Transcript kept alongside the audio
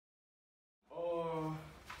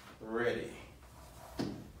ready.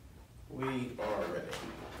 We are ready.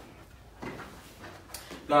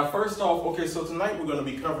 Now, first off, okay, so tonight we're going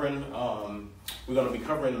to be covering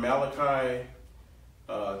Malachi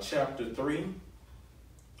chapter 3.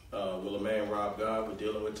 Will a man rob God? We're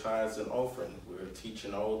dealing with tithes and offering. We're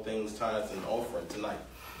teaching all things tithes and offering tonight.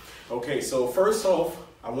 Okay, so first off,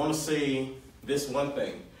 I want to say this one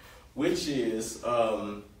thing, which is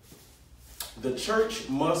the church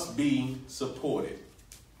must be supported.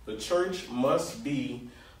 The church must be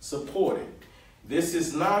supported. This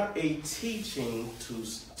is not a teaching to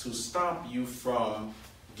stop you from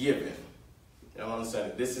giving. Y'all understand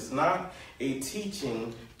it? This is not a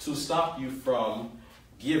teaching to stop you from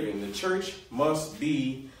giving. The church must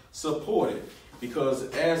be supported because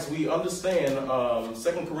as we understand,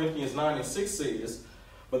 2 Corinthians 9:6 says,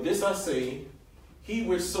 "But this I say, he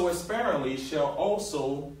which soweth sparingly shall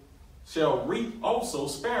reap also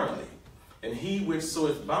sparingly, and he which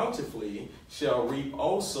soweth bountifully shall reap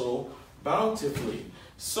also bountifully."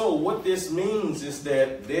 So what this means is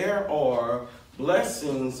that there are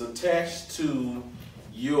blessings attached to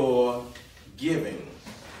your giving.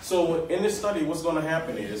 So in this study, what's going to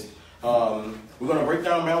happen is we're going to break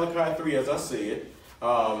down Malachi 3, as I said.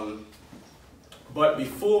 But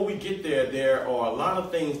before we get there, there are a lot of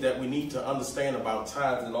things that we need to understand about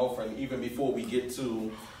tithes and offering, even before we get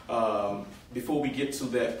to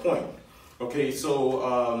that point. Okay,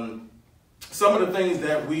 so some of the things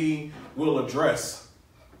that we will address,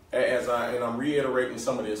 and I'm reiterating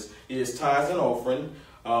some of this, is tithes and offering.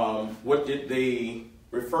 What did they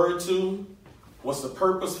refer to? What's the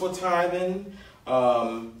purpose for tithing?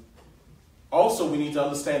 Also, we need to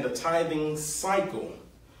understand the tithing cycle.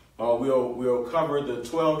 We'll cover the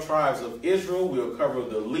 12 tribes of Israel. We'll cover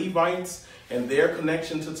the Levites and their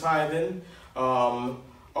connection to tithing.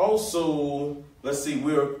 Also, let's see,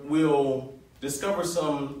 we'll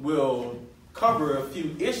cover a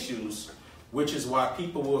few issues, which is why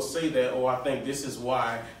people will say that, oh, I think this is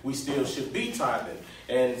why we still should be tithing.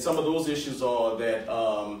 And some of those issues are that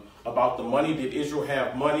about the money. Did Israel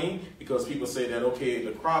have money? Because people say that, okay,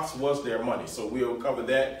 the crops was their money. So we'll cover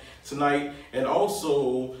that tonight. And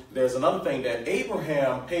also, there's another thing that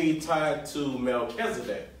Abraham paid tithe to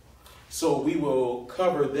Melchizedek. So we will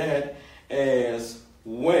cover that as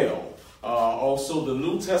well. Also, the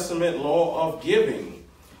New Testament law of giving.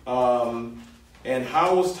 And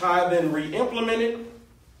how was tithing re-implemented?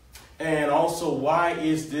 And also, why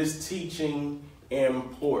is this teaching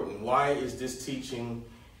important? Why is this teaching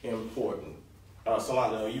important?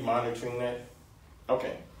 Solana, are you monitoring that?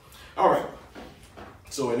 Okay. All right.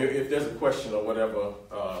 So, and if there's a question or whatever,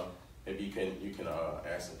 maybe you can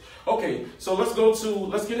ask it. Okay. So let's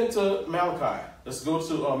get into Malachi. Let's go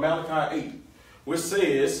to Malachi 8, which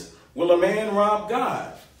says, "Will a man rob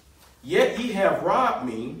God? Yet ye have robbed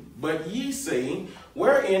me, but ye say,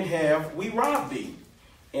 wherein have we robbed thee?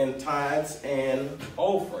 In tithes and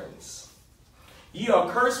offerings. Ye are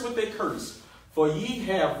cursed with a curse, for ye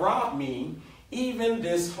have robbed me, even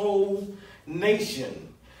this whole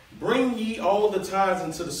nation. Bring ye all the tithes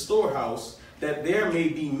into the storehouse, that there may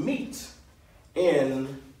be meat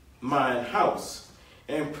in mine house.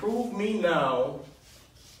 And prove me now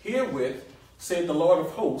herewith, saith the Lord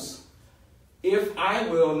of hosts, if I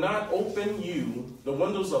will not open you the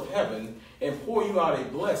windows of heaven and pour you out a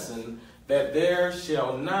blessing, that there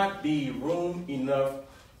shall not be room enough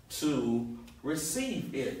to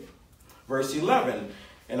receive it." Verse 11,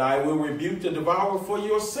 "And I will rebuke the devourer for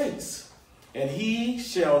your sakes, and he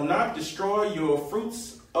shall not destroy your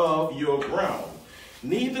fruits of your ground,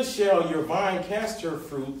 neither shall your vine cast her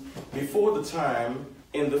fruit before the time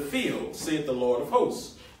in the field, saith the Lord of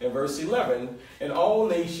hosts." And verse 11, "And all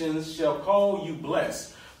nations shall call you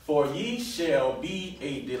blessed, for ye shall be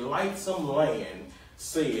a delightsome land,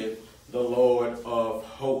 saith the Lord of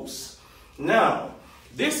hosts." Now,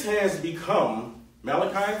 this has become,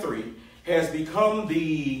 Malachi 3, has become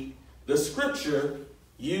the scripture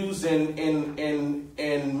used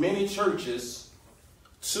in many churches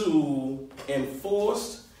to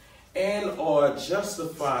enforce and or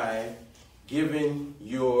justify giving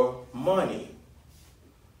your money.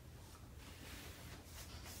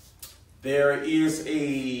 There is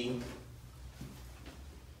a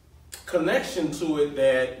connection to it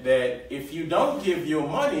that if you don't give your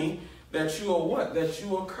money, that you are what? That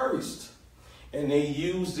you are cursed. And they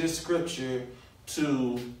use this scripture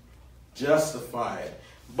to justify it.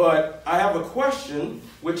 But I have a question,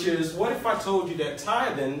 which is, what if I told you that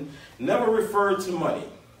tithing never referred to money?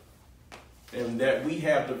 And that we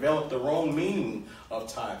have developed the wrong meaning of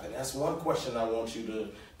tithing? That's one question I want you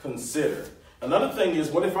to consider. Another thing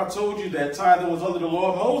is, what if I told you that tithing was under the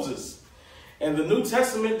law of Moses? And the New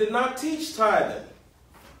Testament did not teach tithing.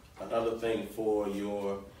 Another thing for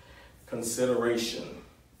your consideration.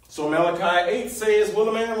 So Malachi 8 says, will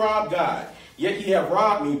a man rob God? Yet ye have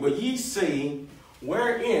robbed me. But ye say,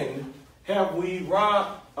 wherein have we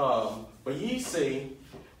robbed?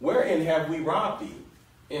 Wherein have we robbed thee?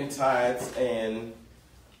 In tithes and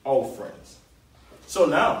offerings. So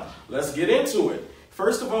now, let's get into it.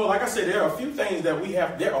 First of all, like I said, there are a few things that we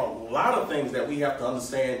have, there are a lot of things that we have to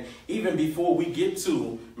understand even before we get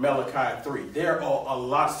to Malachi 3. There are a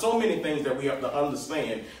lot, so many things that we have to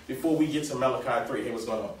understand before we get to Malachi 3. Hey, what's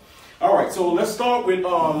going on? All right, so let's start with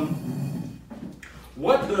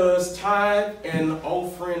what does tithe and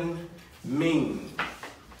offering mean?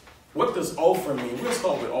 What does offering mean? We'll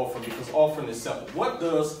start with offering because offering is simple. What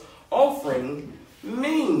does offering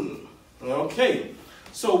mean? Okay,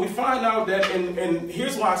 so we find out that, and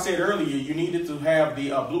here's why I said earlier, you needed to have the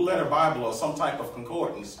Blue Letter Bible or some type of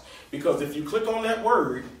concordance, because if you click on that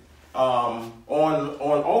word on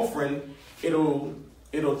offering, it'll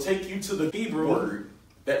take you to the Hebrew word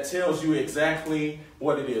that tells you exactly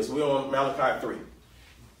what it is. We're on Malachi 3.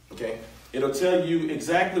 Okay, it'll tell you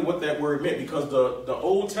exactly what that word meant, because the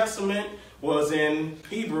Old Testament was in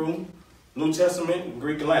Hebrew, New Testament,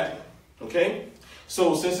 Greek and Latin. Okay,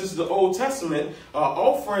 so since it's the Old Testament,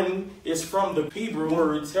 offering is from the Hebrew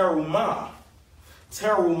word terumah.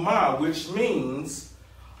 Terumah, which means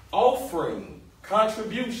offering,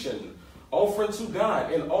 contribution, offering to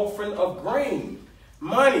God, an offering of grain,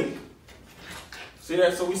 money. See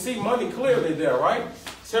that? So we see money clearly there, right?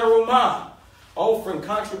 Terumah, offering,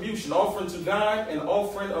 contribution, offering to God, an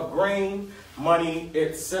offering of grain, money,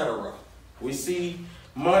 etc. We see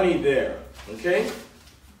money there, okay?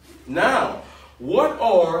 Now, what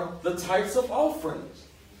are the types of offerings?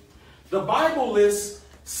 The Bible lists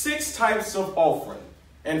 6 types of offering,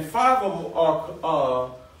 and 5 of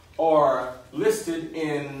them are listed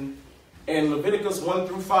in Leviticus 1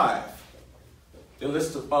 through 5. They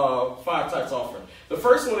list 5 types of offering. The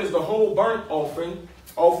first one is the whole burnt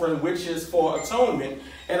offering, which is for atonement.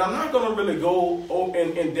 And I'm not going to really go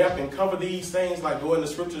in depth and cover these things, like go in the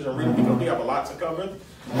scriptures and read them, because we have a lot to cover.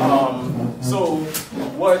 So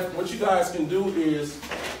what you guys can do is,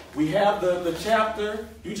 we have the chapter.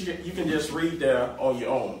 You can just read there on your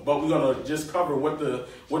own, but we're going to just cover what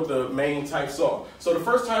the main types are. So the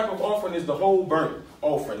first type of offering is the whole burnt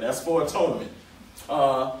offering. That's for atonement.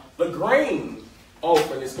 The grain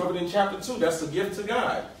offering is covered in chapter 2. That's a gift to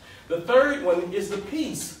God. The third one is the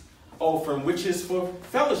peace offering, which is for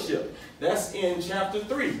fellowship. That's in chapter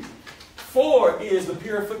 3. 4 is the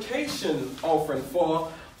purification offering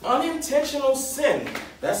for unintentional sin.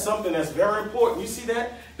 That's something that's very important. You see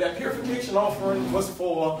that? That purification offering was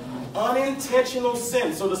for unintentional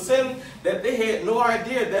sin. So the sin that they had no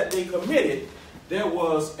idea that they committed, there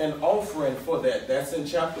was an offering for that. That's in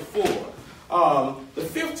chapter 4. The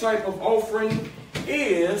 5th type of offering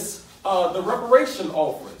is the reparation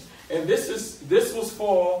offering. And this was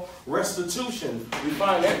for restitution. We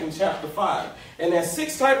find that in chapter 5. And that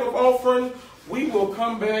 6th type of offering, we will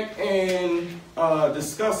come back and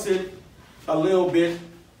discuss it a little bit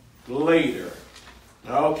later.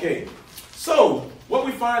 Okay. So what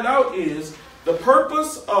we find out is the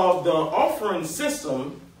purpose of the offering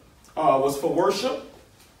system was for worship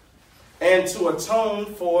and to atone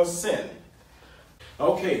for sin.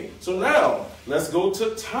 Okay, so now let's go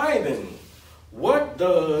to tithing. What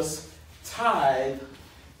does tithe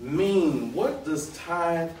mean? What does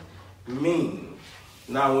tithe mean?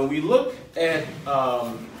 Now, when we look at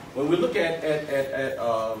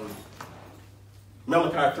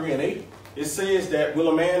Malachi 3 and 8, it says that, will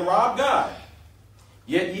a man rob God?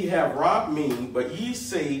 Yet ye have robbed me, but ye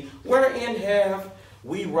say, wherein have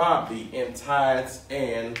we robbed thee? In tithes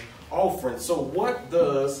and offerings. So what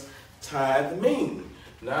does tithe mean?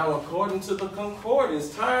 Now, according to the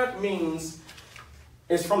concordance, tithe means,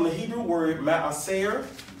 it's from the Hebrew word ma'aser,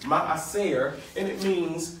 and it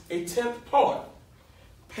means a 10th part.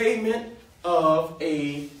 Payment of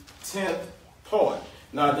a 10th part.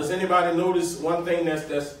 Now, does anybody notice one thing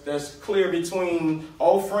that's clear between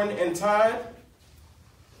offering and tithe?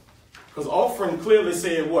 Because offering clearly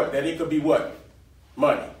said what? That it could be what?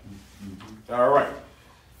 Money. All right.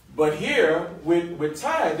 But here, with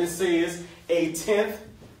tithe, it says a 10th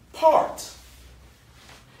part.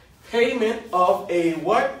 Payment of a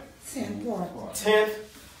what? 10th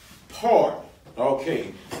part.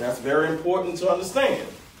 Okay, that's very important to understand.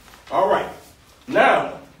 All right,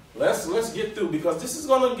 now let's get through, because this is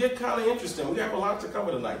going to get kind of interesting. We have a lot to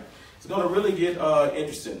cover tonight. It's going to really get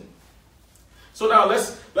interesting. So now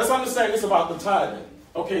let's understand this about the tithing.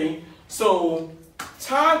 Okay, so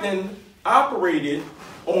tithing operated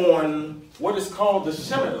on what is called the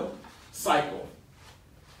Shemitah cycle.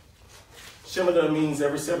 Shemitah means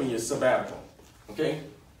every 7 years, sabbatical. Okay?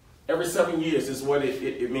 Every 7 years is what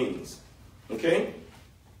it means. Okay?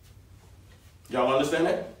 Y'all understand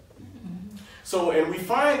that? So, and we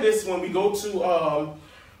find this when we go to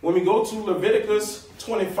Leviticus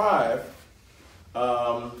 25.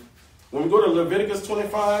 When we go to Leviticus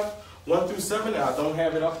 25, 1 through 7, I don't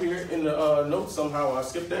have it up here in the notes. Somehow I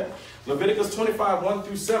skipped that. Leviticus 25, 1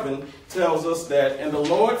 through 7 tells us that, and the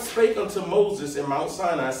Lord spake unto Moses in Mount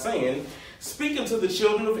Sinai, saying, Speak unto the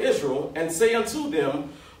children of Israel, and say unto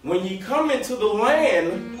them, When ye come into the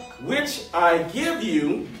land which I give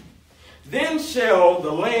you, then shall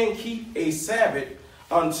the land keep a Sabbath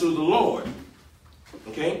unto the Lord.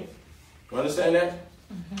 Okay? You understand that?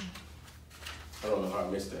 I don't know how I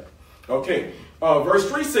missed that. Okay. Verse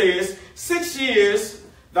 3 says, 6 years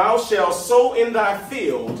thou shalt sow in thy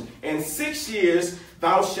field, and 6 years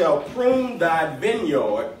thou shalt prune thy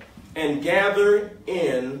vineyard, and gather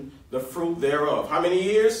in the fruit thereof. How many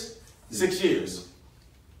years? 6 years.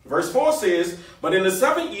 Verse 4 says, But in the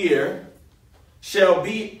 7th year shall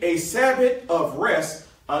be a Sabbath of rest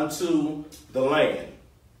unto the land.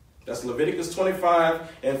 That's Leviticus 25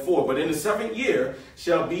 and 4. But in the 7th year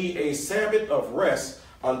shall be a Sabbath of rest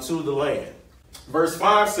unto the land. Verse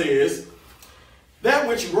 5 says, That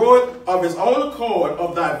which groweth of his own accord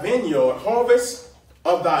of thy vineyard,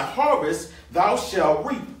 of thy harvest, thou shalt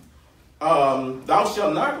reap. Thou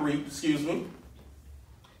shalt not reap,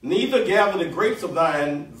 neither gather the grapes of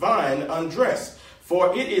thine vine undressed,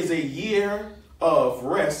 for it is a year of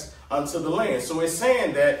rest unto the land. So it's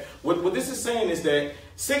saying that, what this is saying is that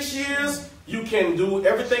 6 years, you can do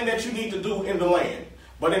everything that you need to do in the land.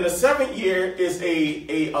 But in the 7th year is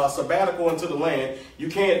a sabbatical unto the land. You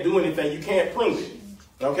can't do anything. You can't prune it.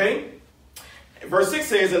 Okay? Verse 6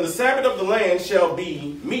 says, And the Sabbath of the land shall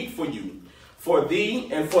be meat for you, for thee,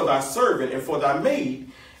 and for thy servant, and for thy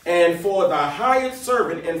maid, and for thy hired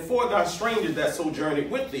servant, and for thy strangers that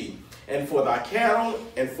sojourned with thee, and for thy cattle,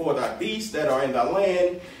 and for thy beasts that are in thy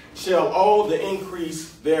land, shall all the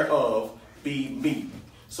increase thereof be meat.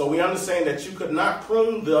 So we understand that you could not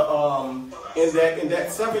prune the in that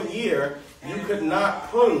 7th year, you could not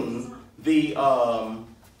prune the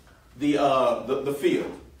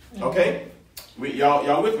field. Okay,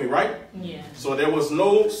 y'all with me, right? Yeah. So there was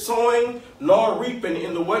no sowing nor reaping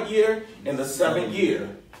in the what year? In the 7th year.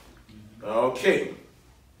 Okay.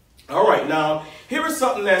 All right. Now here is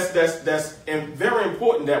something that's very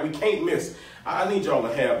important that we can't miss. I need y'all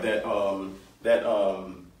to have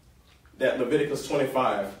that Leviticus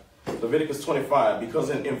 25. Leviticus 25,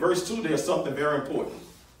 because in verse 2 there's something very important.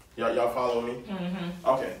 Y'all follow me? Mm-hmm.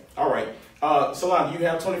 Okay. All right. Salam, you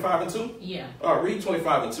have 25 and 2? Yeah. Read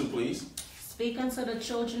 25 and 2, please. Speak unto the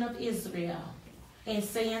children of Israel, and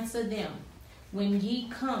say unto them, When ye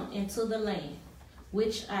come into the land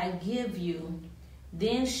which I give you,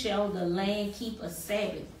 then shall the land keep a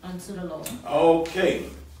Sabbath unto the Lord. Okay.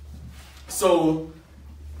 So,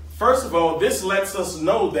 first of all, this lets us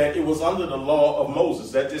know that it was under the law of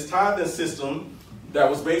Moses, that this tithing system that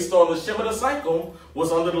was based on the Shemitah cycle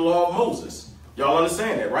was under the law of Moses. Y'all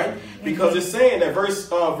understand that, right? Mm-hmm. Because it's saying that verse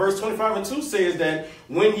 25 and 2 says that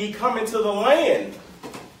when ye come into the land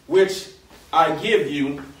which I give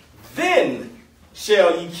you, then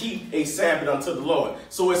shall ye keep a Sabbath unto the Lord.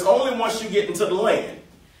 So it's only once you get into the land.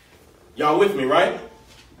 Y'all with me, right?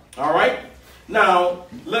 All right. Now,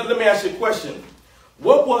 let me ask you a question.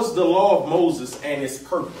 What was the law of Moses and its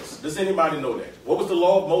purpose? Does anybody know that? What was the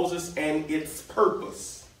law of Moses and its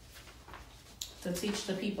purpose? To teach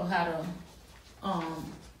the people how to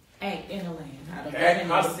act in the land, how to govern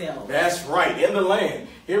themselves. That's right, in the land.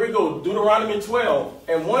 Here we go, Deuteronomy 12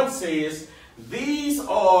 and 1 says, These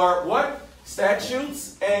are what?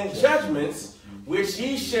 Statutes and judgments which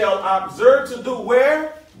ye shall observe to do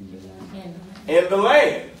where? In the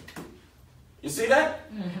land. You see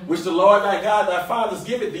that? Mm-hmm. Which the Lord thy God, thy fathers,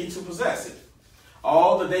 giveth thee to possess it,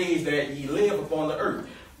 all the days that ye live upon the earth.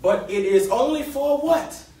 But it is only for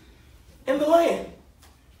what? In the land.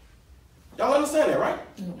 Y'all understand that, right?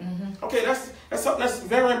 Mm-hmm. Okay, that's something that's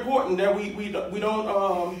very important that we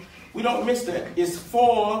don't miss that. It's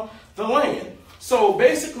for the land. So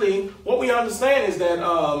basically, what we understand is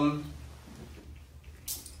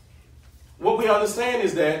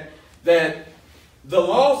that that the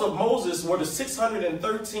laws of Moses were the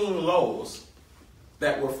 613 laws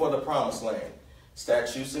that were for the promised land.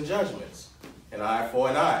 Statutes and judgments. An eye for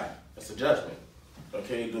an eye. That's a judgment.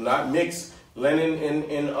 Okay, do not mix linen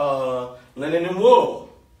and wool.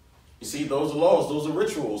 You see, those are laws, those are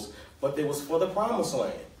rituals. But they was for the promised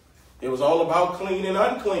land. It was all about clean and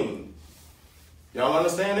unclean. Y'all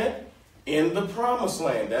understand that? In the promised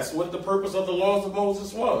land. That's what the purpose of the laws of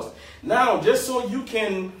Moses was. Now, just so you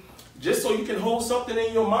can hold something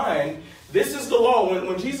in your mind, this is the law.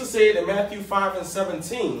 When Jesus said in Matthew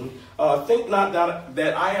 5:17, think not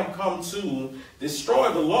that I am come to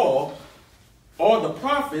destroy the law or the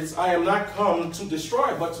prophets. I am not come to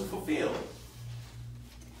destroy, but to fulfill.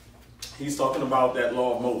 He's talking about that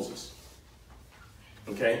law of Moses.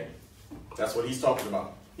 Okay? That's what he's talking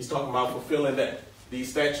about. He's talking about fulfilling that. These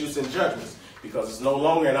statutes and judgments. Because it's no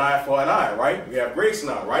longer an eye for an eye, right? We have grace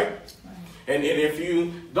now, right? And if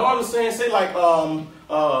you don't understand, say like,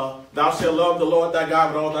 thou shalt love the Lord thy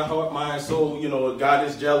God with all thy heart, mind, soul. God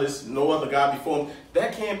is jealous, no other God before him.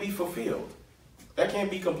 That can't be fulfilled. That can't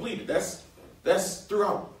be completed. That's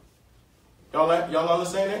throughout. Y'all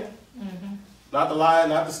understand that? Mm-hmm. Not to lie,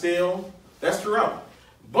 not to steal. That's throughout.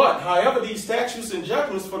 But, however, these statutes and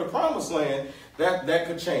judgments for the promised land, that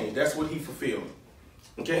could change. That's what he fulfilled.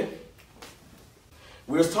 Okay?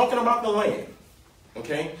 We're talking about the land.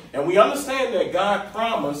 Okay? And we understand that God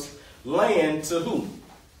promised land to who?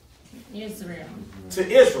 Israel. To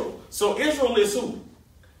Israel. So Israel is who?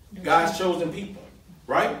 God's chosen people.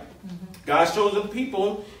 Right? Mm-hmm. God's chosen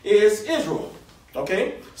people is Israel.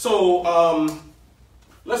 Okay? So,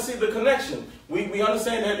 let's see the connection. We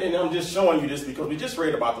understand that, and I'm just showing you this because we just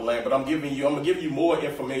read about the land, but I'm going to give you more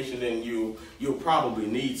information than you'll probably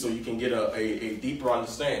need so you can get a deeper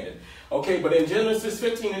understanding. Okay, but in Genesis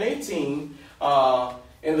 15 and 18,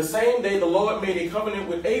 in the same day the Lord made a covenant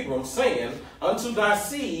with Abram, saying, unto thy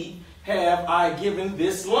seed have I given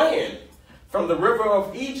this land, from the river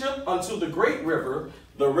of Egypt unto the great river,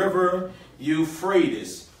 the river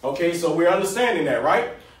Euphrates. Okay, so we're understanding that,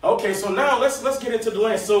 right? Okay, so now let's get into the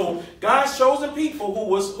land. So God's chosen people, who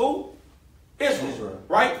was who? Israel,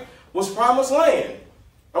 right? Was promised land.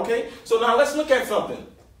 Okay, so now let's look at something.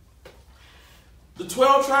 The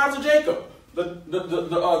 12 tribes of Jacob, the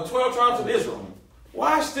 12 tribes of Israel.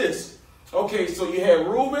 Watch this. Okay, so you had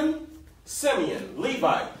Reuben, Simeon,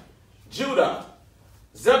 Levi, Judah,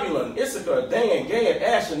 Zebulun, Issachar, Dan, Gad,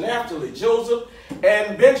 Asher, Naphtali, Joseph,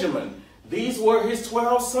 and Benjamin. These were his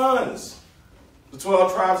 12 sons. The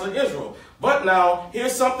 12 tribes of Israel. But now,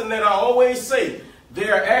 here's something that I always say.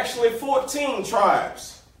 There are actually 14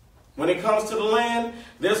 tribes. When it comes to the land,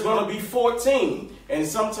 there's going to be 14. And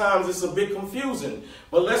sometimes it's a bit confusing.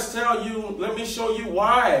 But let me show you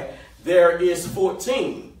why there is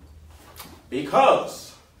 14.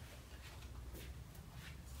 Because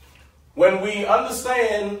when we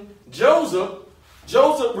understand Joseph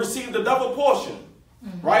received a double portion.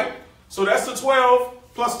 Mm-hmm. Right? So that's the 12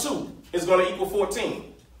 plus 2. Is going to equal 14,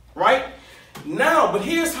 right? Now, but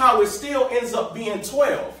here's how it still ends up being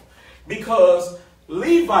 12. Because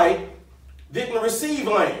Levite didn't receive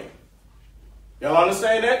land. Y'all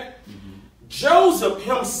understand that? Mm-hmm. Joseph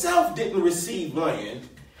himself didn't receive land.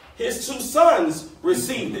 His 2 sons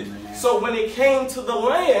received it. So when it came to the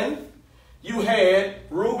land, you had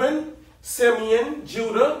Reuben, Simeon,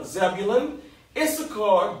 Judah, Zebulun,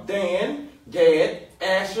 Issachar, Dan, Gad,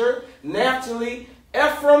 Asher, Naphtali,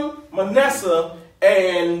 Ephraim, Manasseh,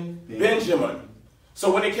 and Benjamin. So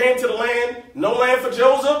when it came to the land, no land for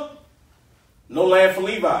Joseph, no land for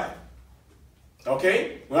Levi.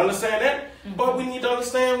 Okay? We understand that? Mm-hmm. But we need to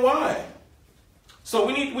understand why. So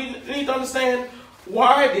we need to understand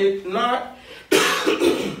why didn't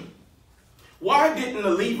the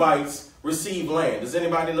Levites receive land? Does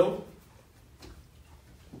anybody know?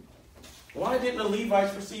 Why didn't the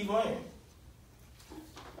Levites receive land?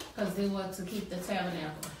 Because they were to keep the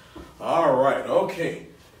tabernacle. All right, okay.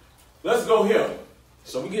 Let's go here.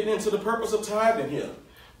 So we're getting into the purpose of tithing here.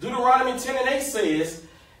 Deuteronomy 10 and 8 says,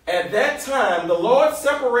 at that time the Lord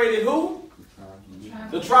separated who?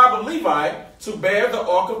 The tribe of Levi to bear the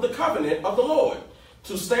ark of the covenant of the Lord,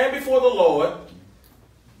 to stand before the Lord,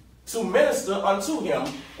 to minister unto him,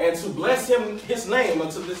 and to bless his name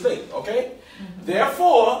unto this day. Okay? Mm-hmm.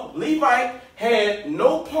 Therefore, Levi had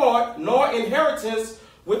no part nor inheritance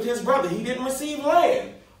with his brother. He didn't receive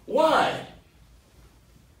land. Why?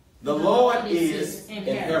 The Lord is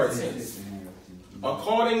inheritance.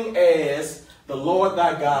 According as the Lord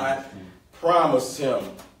thy God promised him.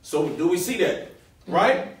 So do we see that?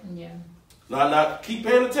 Right? Yeah. Now keep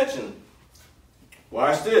paying attention.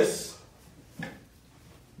 Watch this.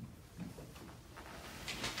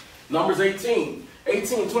 Numbers 18,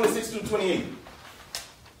 26 through 28.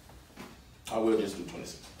 I will just do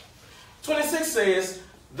 26. 26 says,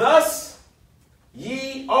 thus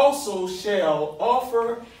ye also shall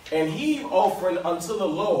offer and heave offering unto the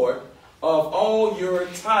Lord of all your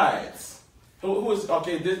tithes. Who is,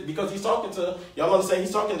 okay, because he's talking to, y'all understand,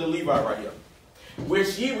 he's talking to Levi right here.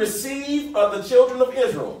 which ye receive of the children of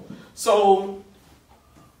Israel. So,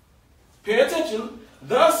 pay attention.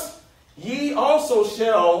 Thus ye also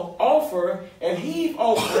shall offer and heave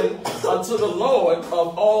offering unto the Lord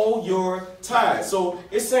of all your tithes. So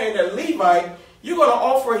it's saying that Levite, you're going to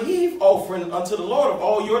offer heave offering unto the Lord of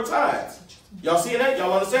all your tithes. Y'all seeing that?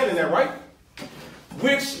 Y'all understanding that, right?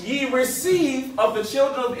 Which ye receive of the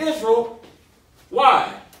children of Israel.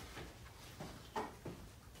 Why?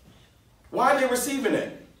 Why are they receiving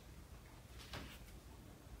it?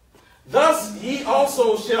 Thus ye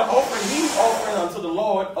also shall offer heave offering unto the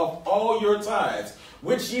Lord of all your tithes,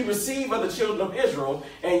 which ye receive of the children of Israel,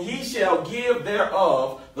 and ye shall give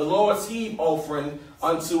thereof the Lord's heave offering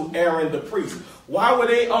unto Aaron the priest. Why were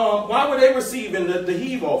they receiving the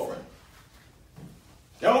heave offering?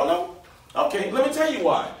 Y'all don't know? Okay, let me tell you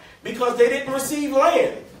why. Because they didn't receive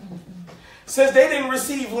land. Since they didn't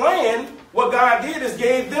receive land, what God did is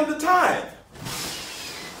gave them the tithe.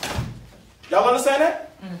 Y'all understand that?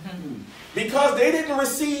 Because they didn't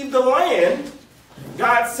receive the land,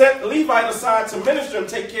 God set Levite aside to minister and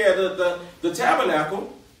take care of the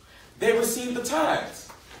tabernacle. They received the tithes.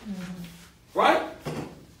 Right?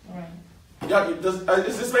 Right.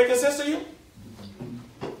 Is this making sense to you?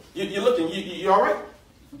 You're looking, you all right?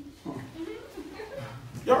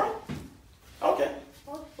 You all right? Okay.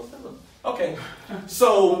 Okay.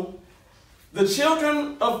 So, the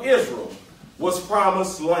children of Israel was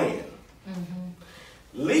promised land.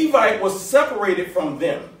 Levite was separated from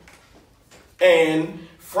them. And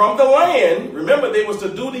from the land, remember they was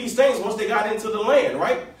to do these things once they got into the land,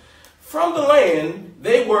 right? From the land,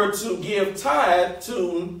 they were to give tithe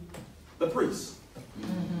to the priests.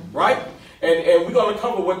 Right? And we're going to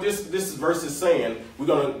cover what this verse is saying. We're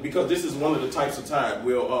going to, because this is one of the types of tithe.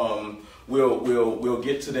 We'll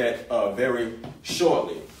get to that very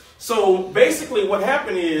shortly. So basically what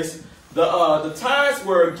happened is the tithes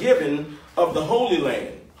were given of the Holy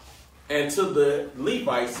Land and to the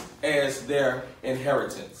Levites as their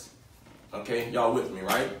inheritance. Okay, y'all with me,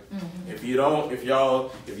 right? If you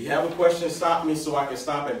have a question, stop me so I can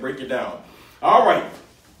stop and break it down. All right.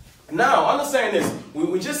 Now, understand this.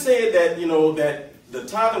 We just said that, that the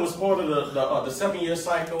tithing was part of the 7-year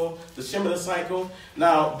cycle, the Shemitah cycle.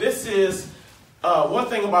 Now, this is one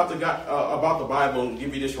thing about the Bible. I'll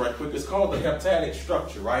give you this right quick. It's called the heptadic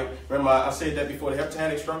structure, right? Remember, I said that before. The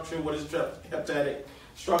heptadic structure. What is heptadic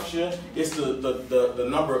structure? It's the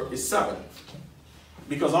number is 7.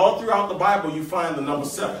 Because all throughout the Bible, you find the number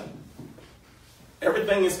 7.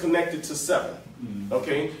 Everything is connected to 7.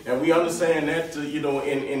 Okay, and we understand that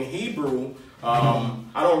in Hebrew. I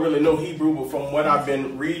don't really know Hebrew, but from what I've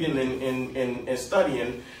been reading and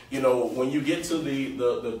studying, when you get to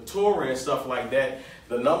the Torah and stuff like that,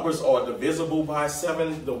 the numbers are divisible by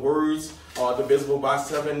 7. The words are divisible by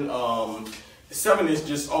 7. 7 is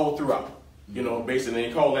just all throughout. Basically,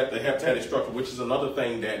 they call that the heptadic structure, which is another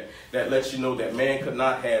thing that lets you know that man could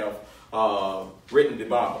not have written the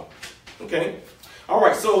Bible. Okay. All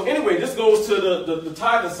right, so anyway, this goes to the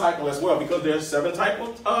tithing cycle as well, because there's 7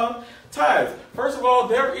 types of tithes. First of all,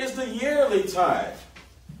 there is the yearly tithe.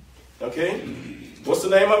 Okay? What's the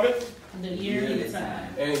name of it? The yearly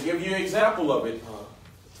tithe. And give you an example of it.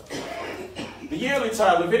 The yearly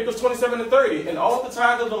tithe, Leviticus 27:30. And all the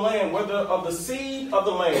tithe of the land, whether of the seed of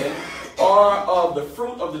the land or of the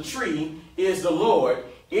fruit of the tree, is the Lord.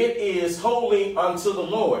 It is holy unto the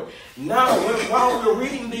Lord. Now, while we're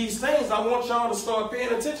reading these things, I want y'all to start paying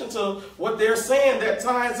attention to what they're saying that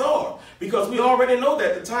tithes are. Because we already know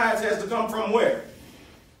that the tithes has to come from where?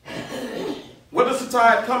 Where does the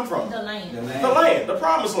tithe come from? The land. The land, the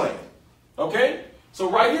promised land. Okay? So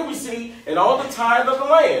right here we see, in all the tithe of the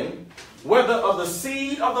land, whether of the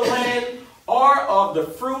seed of the land or of the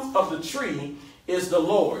fruit of the tree, is the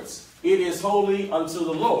Lord's. It is holy unto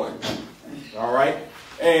the Lord. All right?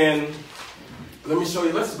 And let me show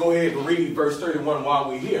you. Let's go ahead and read verse 31 while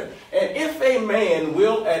we're here. And if a man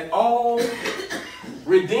will at all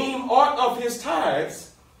redeem aught of his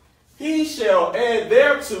tithes, he shall add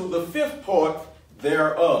thereto the 5th part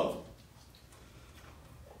thereof.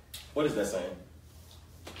 What is that saying?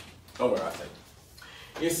 Oh, where I say.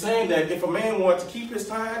 It's saying that if a man wanted to keep his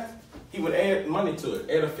tithe, he would add money to it,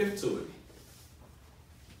 add a 5th to it.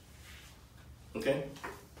 Okay?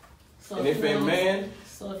 So and if a man...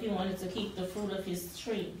 So if he wanted to keep the fruit of his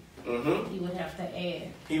tree, he would have to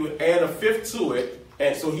add. He would add a 5th to it,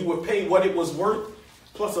 and so he would pay what it was worth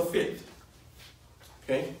plus a 5th.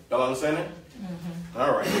 Okay, y'all understand that?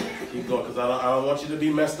 All right, keep going, because I don't want you to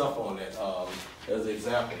be messed up on that as an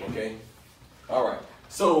example. Okay. All right.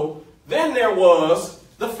 So then there was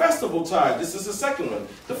the festival tithe. This is the second one.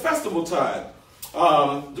 The festival tithe.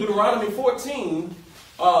 Deuteronomy 14,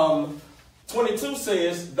 22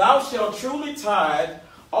 says, thou shalt truly tithe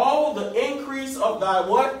all the increase of thy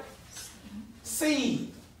what?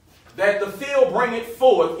 Seed, that the field bringeth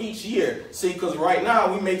forth each year. See, because right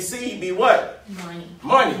now we make seed be what?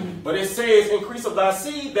 Money. But it says increase of thy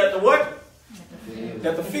seed that the what?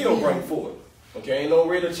 That the field bring forth. Okay, ain't no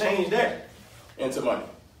way to change that into money.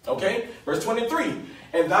 Okay, verse 23.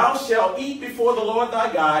 And thou shalt eat before the Lord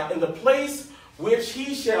thy God in the place which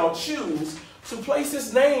he shall choose to place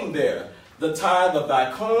his name there. The tithe of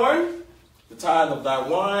thy corn, the tithe of thy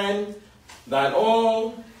wine, thine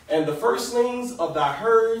oil, and the firstlings of thy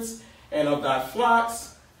herds and of thy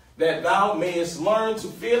flocks, that thou mayest learn to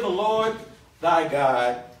fear the Lord thy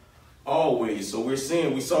God always. So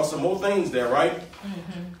we saw some more things there, right?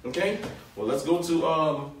 Mm-hmm. Okay. Well, let's go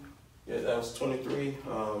to, that was 23.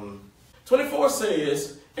 24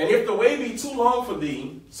 says, and if the way be too long for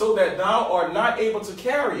thee, so that thou art not able to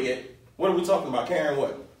carry it, what are we talking about? Carrying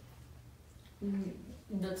what?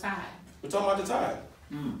 The tithe. We're talking about the tithe.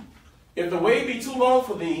 If the way be too long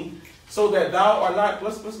for thee, so that thou art not,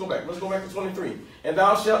 let's go back. Let's go back to 23. And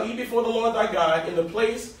thou shalt eat before the Lord thy God in the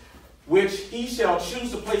place which he shall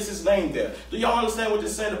choose to place his name there. Do y'all understand what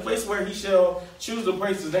this is saying? The place where he shall choose to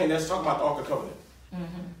place his name. That's talking about the Ark of Covenant.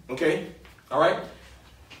 Mm-hmm. Okay? All right?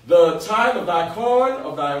 The tithe of thy corn,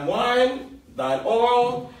 of thy wine, thine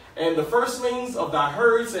oil, and the firstlings of thy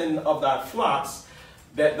herds and of thy flocks,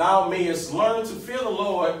 that thou mayest learn to fear the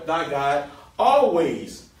Lord thy God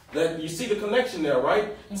always. That you see the connection there, right?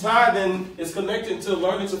 Mm-hmm. Tithing is connected to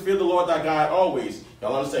learning to fear the Lord thy God always.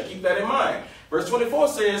 Y'all understand? Keep that in mind. Verse 24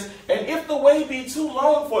 says, and if the way be too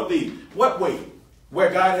long for thee, what way? Where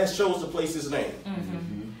God has chosen to place his name.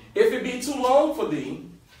 Mm-hmm. If it be too long for thee,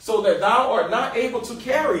 so that thou art not able to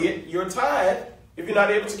carry it, your tithe, if you're not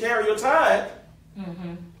able to carry your tithe,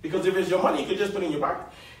 because if it's your money, you could just put it in your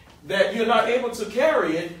pocket, that you're not able to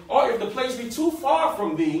carry it, or if the place be too far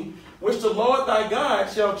from thee, which the Lord thy God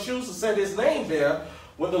shall choose to set his name there,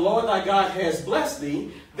 when the Lord thy God has blessed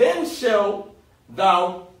thee, then shall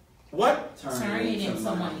thou, what? Turn it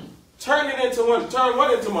into money. Turn it into money. Turn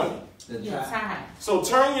what into money? Your tithe. So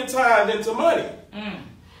turn your tithe into money.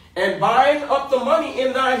 And bind up the money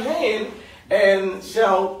in thine hand, and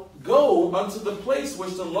shall go unto the place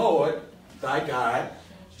which the Lord thy God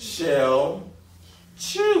shall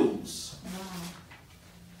choose.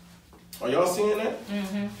 Wow. Are y'all seeing that?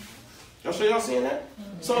 Mm-hmm. Y'all sure y'all seeing that?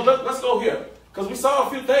 Mm-hmm. So let's go here, because we saw a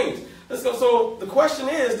few things. Let's go. So the question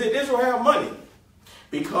is, did Israel have money?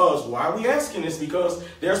 Because, why are we asking this? Because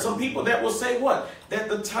there are some people that will say what? That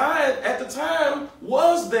the tithe at the time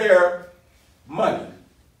was their money.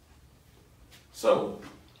 So,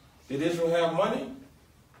 did Israel have money?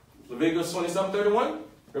 Leviticus 27:31.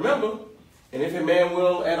 Remember, and if a man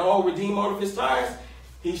will at all redeem out of his tithes,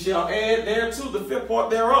 he shall add thereto the fifth part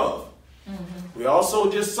thereof. Mm-hmm. We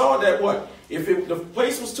also just saw that what? If the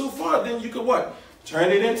place was too far, then you could what?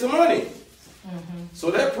 Turn it into money. Mm-hmm. So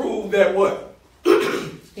that proved that what?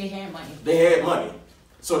 They had money. They had money.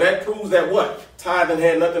 So that proves that what? Tithing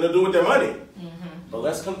had nothing to do with their money. Mm-hmm. But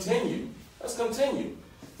let's continue. Let's continue.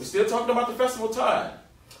 We're still talking about the festival tithe.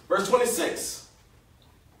 Verse 26.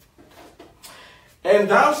 And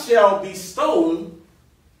thou shalt bestow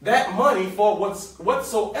that money for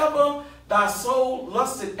whatsoever thy soul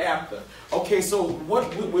lusted after. Okay, so what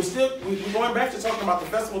we're going back to talking about the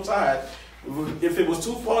festival tithe. If it was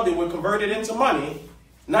too far, they would convert it into money.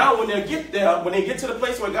 Now, when they get there, when they get to the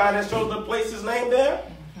place where God has chosen to place his name there,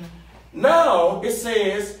 now it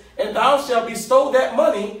says, and thou shalt bestow that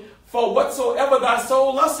money for whatsoever thy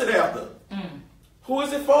soul lusted after. Who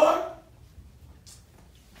is it for?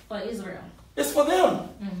 For Israel. It's for them.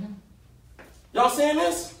 Y'all seeing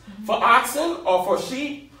this? For oxen, or for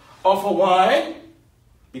sheep, or for wine.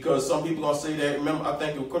 Because some people are going to say that. Remember, I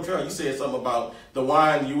think, Contrary, you said something about the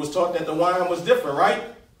wine. You was taught that the wine was different, right?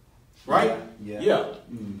 Right? Yeah.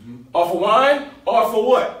 Or for wine, or for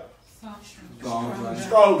what?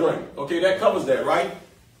 Strong drink. Okay, that covers that, right?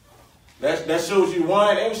 That shows you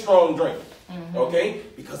wine and strong drink. Okay?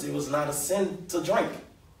 Because it was not a sin to drink.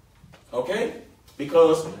 Okay?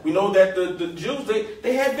 Because we know that the Jews,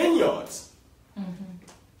 they had vineyards.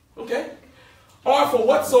 Okay? Or for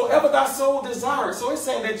whatsoever thy soul desired. So it's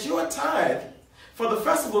saying that your tithe, for the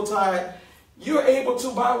festival tithe, you're able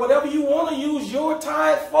to buy whatever you want to use your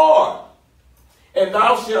tithe for. And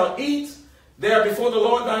thou shalt eat there before the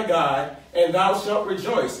Lord thy God, and thou shalt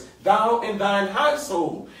rejoice, thou and thine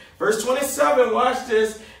household. Verse 27, watch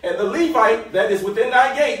this. And the Levite that is within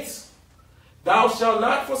thy gates, thou shalt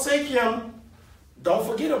not forsake him. Don't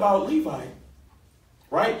forget about Levi.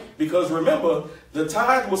 Right? Because remember, the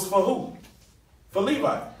tithe was for who? for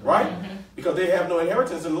Levi, right? Because they have no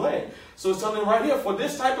inheritance in the land. So it's telling right here, for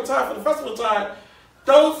this type of time, for the festival time,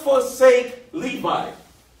 don't forsake Levi,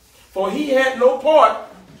 for he had no part,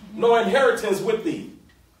 no inheritance with thee.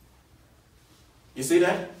 You see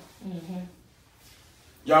that?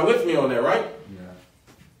 Y'all with me on that, right?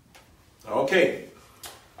 Yeah. Okay.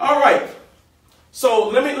 All right. So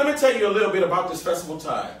let me tell you a little bit about this festival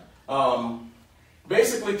time.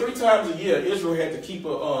 Basically, 3 times a year, Israel had to keep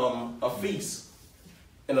a feast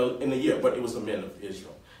in a year, but it was the men of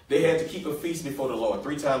Israel. They had to keep a feast before the Lord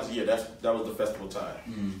 3 times a year. That was the festival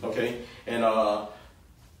time. Okay, and I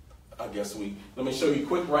guess let me show you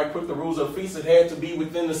right quick the rules of the feast. It had to be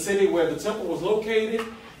within the city where the temple was located.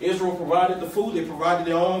 Israel provided the food. They provided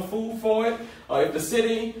their own food for it. If the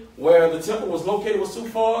city where the temple was located was too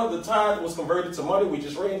far, the tithe was converted to money. We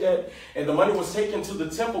just read that. And the money was taken to the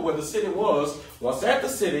temple where the city was. Once at the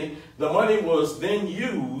city, the money was then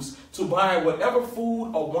used to buy whatever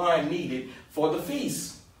food or wine needed for the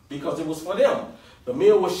feast, because it was for them. The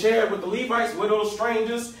meal was shared with the Levites, widows,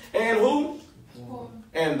 strangers, and who? Poor.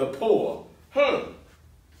 And the poor.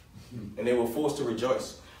 And they were forced to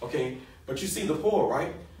rejoice. Okay, but you see the poor,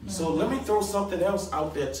 right? So let me throw something else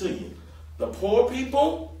out there to you. The poor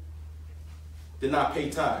people did not pay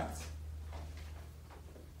tithes.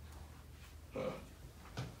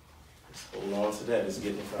 Just hold on to that. It's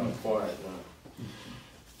getting kind of quiet now.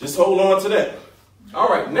 Just hold on to that. All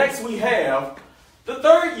right, next we have the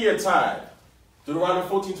 3rd year tithe. Deuteronomy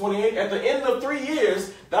 14:28. At the end of 3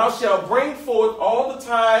 years, thou shalt bring forth all the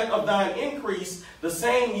tithe of thine increase the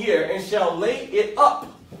same year, and shall lay it up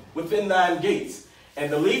within thine gates. And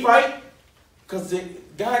the Levite, because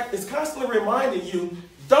God is constantly reminding you,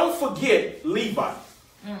 don't forget Levi.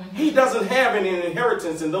 He doesn't have any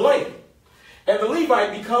inheritance in the land. And the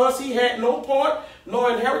Levite, because he had no part, nor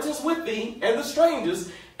inheritance with thee, and the strangers,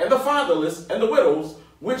 and the fatherless, and the widows,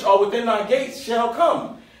 which are within thy gates, shall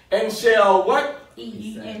come, and shall what?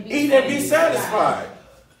 Eat and be satisfied.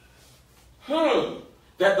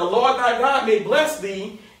 That the Lord thy God may bless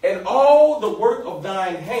thee, and all the work of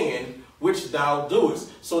thine hand, which thou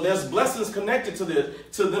doest. So there's blessings connected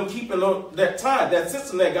to them keeping that tithe, that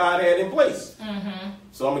system that God had in place.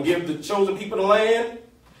 So I'm going to give the chosen people the land.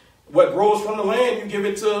 What grows from the land, you give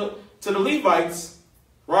it to the Levites,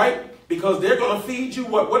 right? Because they're going to feed you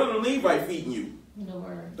what? What are the Levites feeding you? The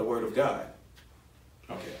word. The word of God.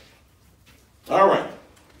 Okay. All right.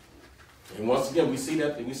 And once again, we see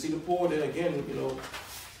the poor there again,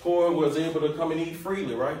 poor was able to come and eat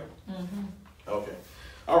freely, right? Okay.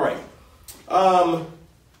 All right.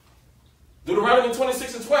 Deuteronomy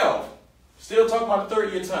 26:12. Still talking about the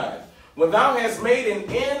 3rd year tithe. When thou hast made an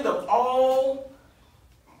end of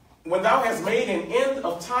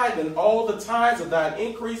tithing all the tithes of thine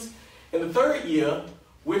increase in the 3rd year,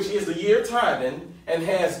 which is the year tithing, and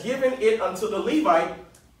has given it unto the Levite.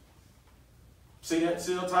 See that?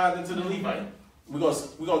 Still tithing to the Levite. We're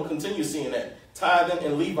gonna continue seeing that. Tithing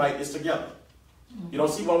and Levite is together. You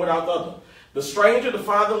don't see one without the other. The stranger, the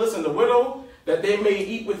fatherless, and the widow, that they may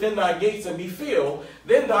eat within thy gates and be filled.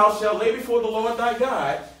 Then thou shalt lay before the Lord thy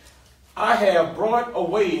God, I have brought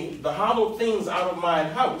away the hallowed things out of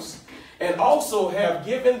mine house, and also have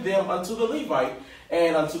given them unto the Levite,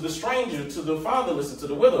 and unto the stranger, to the fatherless, and to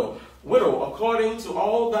the widow, according to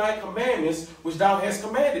all thy commandments which thou hast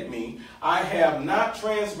commanded me. I have not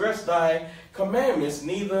transgressed thy commandments,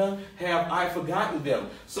 neither have I forgotten them.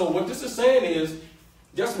 So what this is saying is,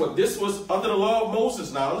 guess what? This was under the law of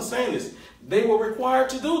Moses now. Understand this. They were required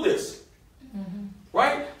to do this.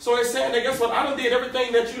 Right? So it's saying that, guess what? I done did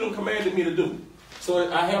everything that you done commanded me to do. So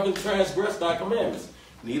I haven't transgressed thy commandments.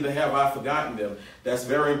 Neither have I forgotten them. That's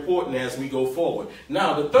very important as we go forward.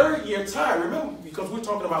 Now, the 3rd year tithe, remember, because we're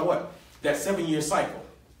talking about what? That 7-year cycle.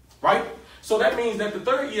 Right? So that means that the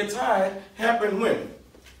 3rd year tithe happened when?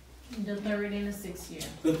 The 3rd and the 6th year.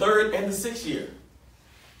 The 3rd and the 6th year.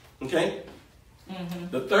 Okay?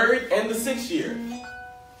 The 3rd and the 6th year.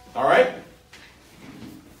 All right?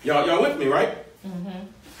 Y'all with me, right?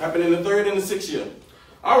 Happened in the 3rd and the 6th year.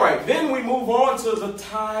 All right, then we move on to the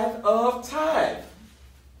tithe of tithe.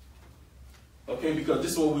 Okay, because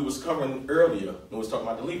this is what we was covering earlier when we was talking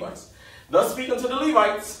about the Levites. Thus speak unto the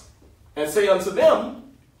Levites, and say unto them,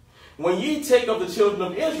 when ye take of the children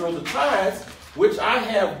of Israel the tithes, which I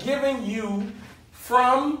have given you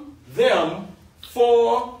from them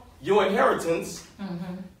for your inheritance,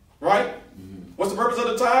 right? What's the purpose of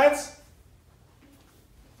the tithes?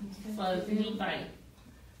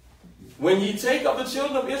 When ye take of the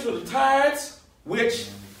children of Israel the tithes, which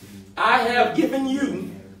I have given you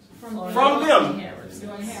from them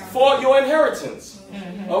for your inheritance.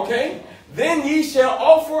 Okay? Then ye shall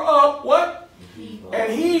offer up what?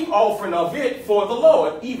 and heave offering of it for the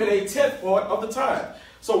Lord, even a 10th part of the tithe.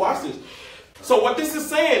 So watch this. So what this is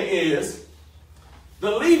saying is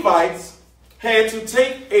the Levites had to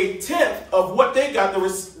take a 10th of what they got,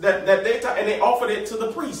 and they offered it to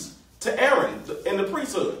the priest, to Aaron in the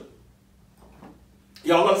priesthood.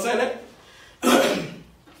 Y'all understand that?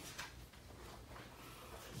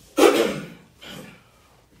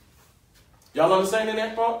 Y'all understanding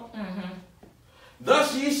that part? Mm-hmm.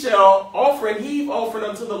 Thus ye shall offer and heave offering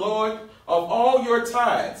unto the Lord of all your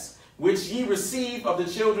tithes, which ye receive of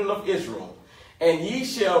the children of Israel. And ye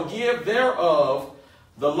shall give thereof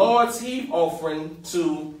the Lord's heave offering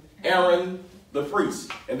to Aaron the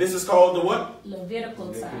priest. And this is called the what?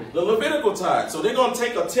 Levitical tithe. The Levitical tithe. So they're going to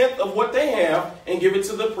take a 10th of what they have and give it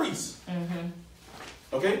to the priest. Mm-hmm.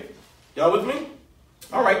 Okay? Y'all with me?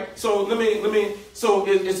 All right. So so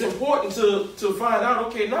it's important to find out,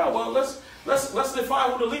 okay, now, well, let's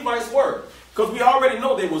define who the Levites were. Because we already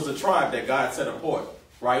know they was the tribe that God set apart,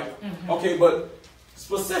 right? Mm-hmm. Okay, but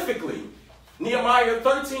specifically, Nehemiah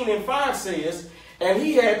 13:5 says, and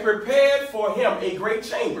he had prepared for him a great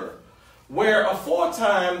chamber, where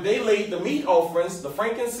aforetime they laid the meat offerings, the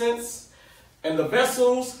frankincense, and the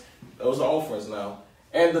vessels, those are offerings now,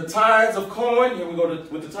 and the tithes of corn, here we go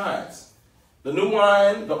with the tithes, the new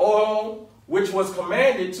wine, the oil, which was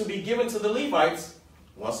commanded to be given to the Levites.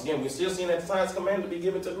 Once again, we're still seeing that the tithes commanded to be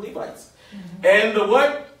given to the Levites. Mm-hmm. And the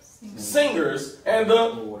what? Singers, and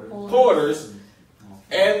the porters,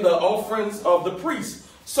 and the offerings of the priests.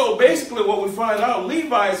 So basically what we find out,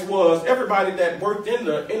 Levites was everybody that worked in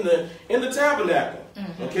the tabernacle.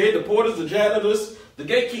 Mm-hmm. Okay, the porters, the janitors, the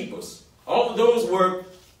gatekeepers. All of those were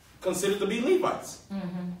considered to be Levites.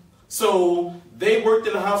 Mm-hmm. So they worked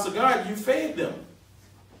in the house of God, you fed them.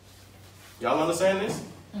 Y'all understand this?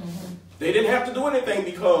 Mm-hmm. They didn't have to do anything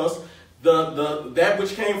because that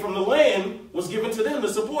which came from the land was given to them to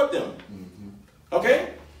support them. Mm-hmm.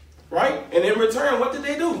 Okay? Right? And in return, what did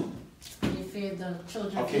they do? They fed the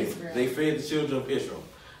children of Israel. They fed the children of Israel.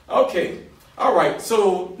 Okay. All right.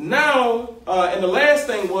 So now, and the last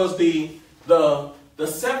thing was the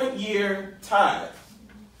 7th-year tithe.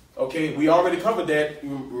 Okay, we already covered that.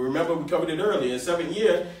 Remember, we covered it earlier. In 7th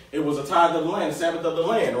year, it was a tithe of the land, Sabbath of the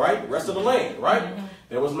land, right? Rest of the land, right? Mm-hmm.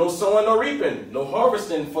 There was no sowing nor reaping, no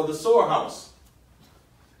harvesting for the storehouse.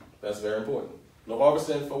 That's very important. No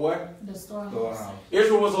harvesting for what? The storehouse.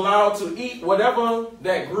 Israel was allowed to eat whatever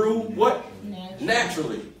that grew, what?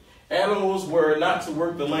 Naturally. Animals were not to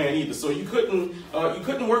work the land either. So you couldn't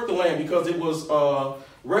work the land because it was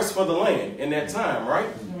rest for the land in that time, right?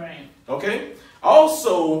 Right. Okay.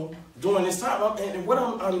 Also, during this time, and what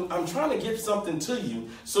I'm trying to give something to you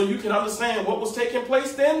so you can understand what was taking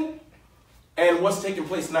place then and what's taking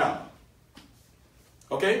place now.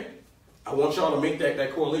 Okay? I want y'all to make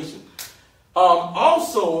that correlation.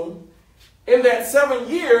 Also, in that 7th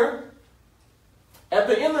year, at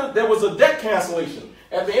the end of, there was a debt cancellation.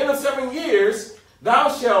 At the end of 7 years, thou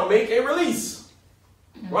shalt make a release.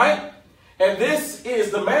 Mm-hmm. Right? And this is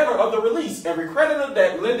the manner of the release. Every creditor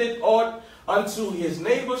that lendeth aught unto his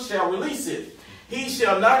neighbor shall release it. He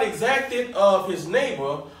shall not exact it of his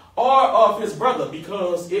neighbor or of his brother,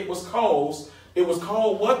 because it was called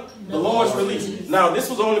what? The Lord's release. Now, this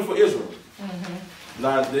was only for Israel. Mm-hmm.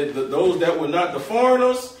 Now, those that were not the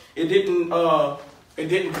foreigners, it didn't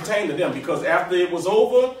pertain to them, because after it was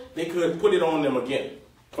over, they could put it on them again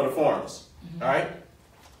for the foreigners. Mm-hmm.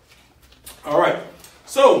 All right.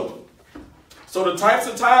 So the types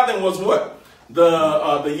of tithing was what?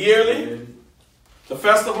 The yearly, the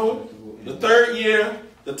festival, the 3rd year,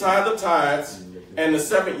 the tithe of tithes, and the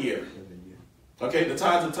 7th year. Okay, the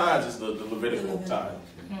tithe of tithes is the Levitical tithe.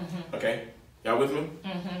 Mm-hmm. Okay, y'all with me?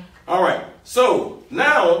 Mm-hmm. All right. So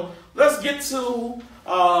now let's get to.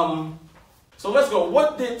 So let's go.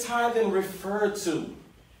 What did tithing refer to?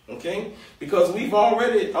 Okay, because we've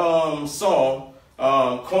already saw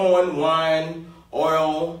corn, wine,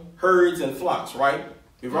 oil, herds, and flocks, right?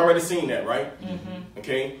 We've already seen that, right? Mm-hmm.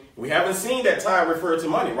 Okay. We haven't seen that tithe refer to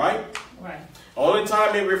money, right? Right. Only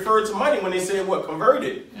time it referred to money when they said what?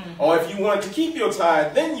 Converted. Mm-hmm. Or if you wanted to keep your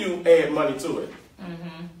tithe, then you add money to it.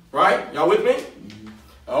 Mm-hmm. Right? Y'all with me? Mm-hmm.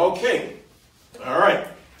 Okay. All right.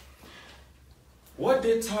 What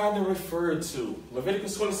did tithing refer to?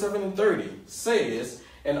 Leviticus 27:30 says,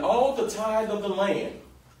 and all the tithe of the land.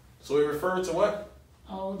 So it referred to what?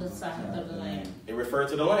 All the tithe of the land. It referred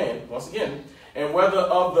to the land, once again. And whether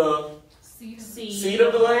of the seed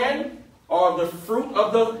of the land or the fruit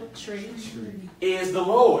of the tree is the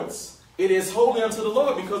Lord's. It is holy unto the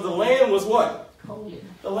Lord, because the land was what? Holy.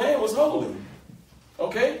 The land was holy.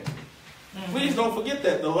 Okay? Mm-hmm. Please don't forget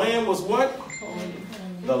that. The land was what? Holy.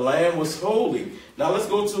 The land was holy. Now let's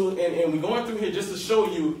go to, and we're going through here just to show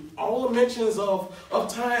you all the mentions of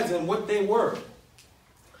tithes and what they were.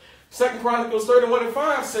 2 Chronicles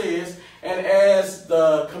 31:5 says, and as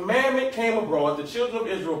the commandment came abroad, the children of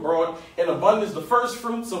Israel brought in abundance the first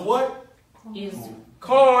fruits of what?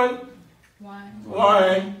 Corn,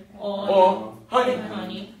 wine, or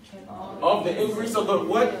honey, of the increase of the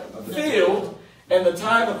what? Field, and the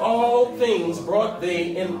tithe of all things brought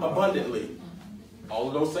they in abundantly. All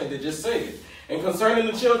of those things they just said. And concerning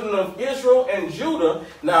the children of Israel and Judah,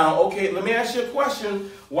 now, okay, let me ask you a question.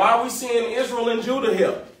 Why are we seeing Israel and Judah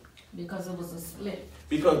here? Because it was a split.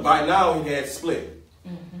 Because by now he had split.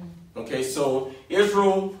 Okay, so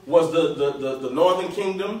Israel was the northern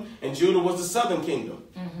kingdom and Judah was the southern kingdom.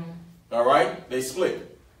 All right, they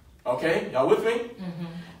split. Okay, y'all with me?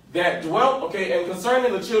 That dwelt, okay, and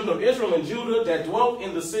concerning the children of Israel and Judah that dwelt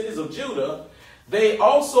in the cities of Judah, they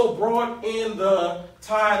also brought in the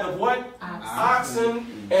tithe of what?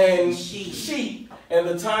 Oxen and sheep, and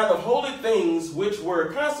the tithe of holy things which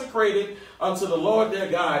were consecrated unto the Lord their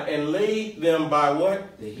God, and laid them by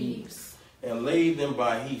what? The heaps. And laid them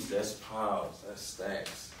by heaps. That's piles. That's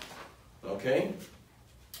stacks. Okay.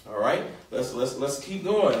 All right. Let's keep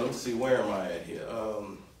going. Let's see. Where am I at here?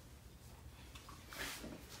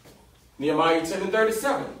 Nehemiah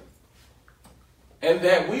 10:37. And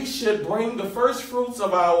that we should bring the first fruits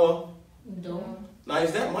of our dough. Now,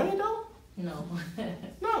 is that money though? No.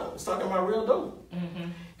 No, it's talking about real dough.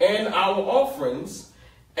 And our offerings,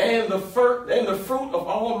 and the fruit of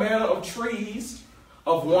all manner of trees,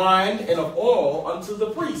 of wine and of oil unto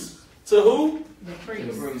the priest. To who? The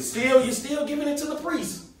priest. You're still giving it to the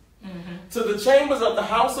priest. To the chambers of the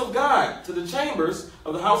house of God. To the chambers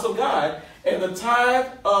of the house of God. And the tithe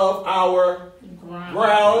of our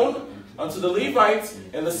ground unto the Levites.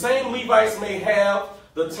 And the same Levites may have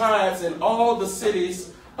the tithes in all the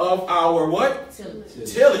cities of our what?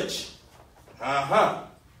 Tillage.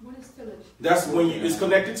 What is tillage? That's when it's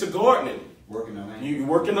connected to gardening. Working the land. You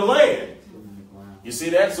work in the land. You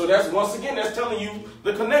see that? So that's, once again, that's telling you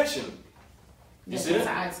the connection. You see that? The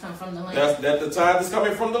that? tithes come from the land. That the tithe is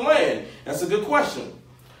coming from the land. That's a good question.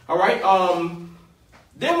 All right.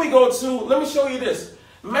 Then we go to, let me show you this.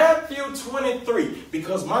 Matthew 23.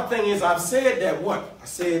 Because my thing is, I've said that what? I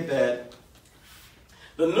said that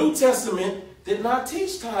the New Testament did not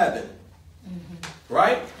teach tithing.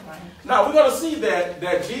 Right? Now, we're going to see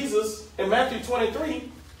that Jesus, in Matthew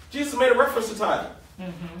 23, Jesus made a reference to tithing.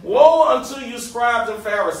 Woe unto you, scribes and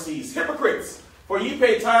Pharisees, hypocrites! For ye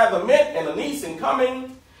pay tithe of mint and anise in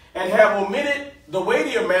coming, and have omitted the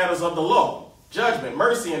weightier matters of the law, judgment,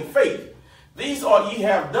 mercy, and faith. These ought ye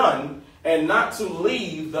have done, and not to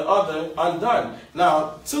leave the other undone.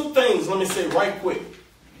 Now, two things, let me say right quick.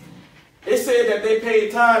 It said that they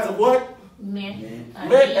paid tithes of what? Mint,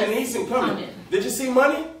 anise, and coming. Did you see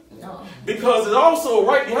money? No. Because it also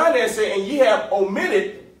right behind that saying, and ye have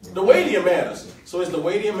omitted the weightier matters. So is the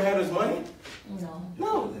weightier matters money? No.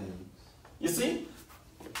 No. You see?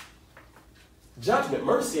 Judgment,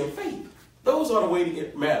 mercy, and faith. Those are the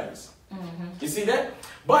weightier matters. You see that?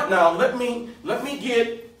 But now let me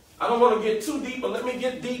get, I don't want to get too deep, but let me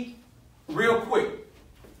get deep real quick.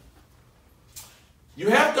 You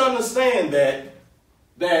have to understand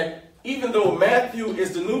that even though Matthew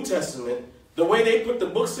is the New Testament, the way they put the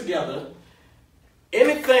books together,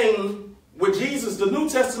 anything with Jesus, the New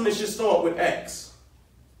Testament should start with Acts.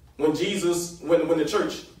 When the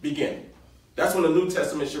church began. That's when the New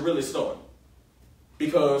Testament should really start.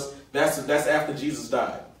 Because that's after Jesus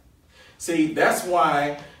died. See, that's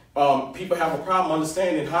why people have a problem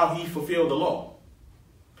understanding how he fulfilled the law.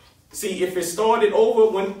 See, if it started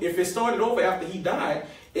over after he died,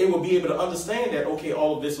 it would be able to understand that, okay,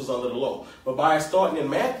 all of this was under the law. But by starting in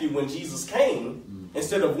Matthew when Jesus came,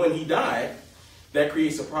 instead of when he died, that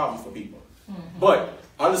creates a problem for people. But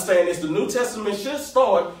understand this, the New Testament should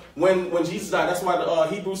start when Jesus died. That's why the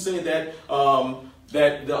Hebrews said that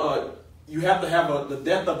you have to have the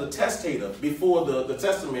death of the testator before the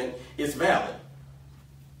testament is valid.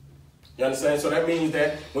 You understand? So that means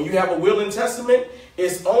that when you have a will and testament,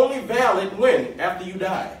 it's only valid when? After you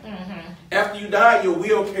die. After you die, your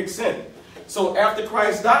will kicks in. So after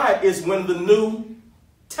Christ died is when the New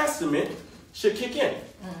Testament should kick in.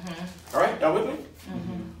 All right? Y'all with me?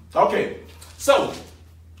 Okay. So,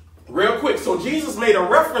 real quick. So Jesus made a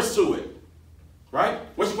reference to it. Right?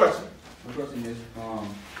 What's your question? My question is,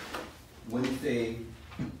 when you say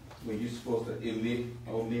when you're supposed to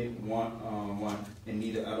omit one and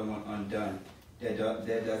leave the other one undone, that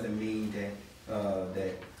doesn't mean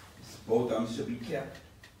that both of them should be kept.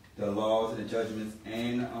 The laws and the judgments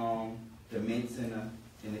and the mints and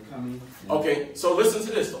in the coming. Okay, so listen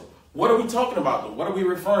to this though. What are we talking about though? What are we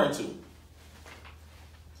referring to?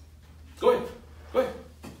 Go ahead. Go ahead.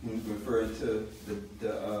 We refer to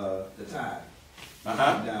the tithe.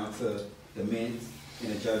 Uh-huh. Down to the minutes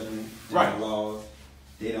and the judgment and Right. the laws.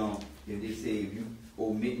 They don't, if they say if you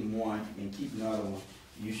omitting one and keep another one,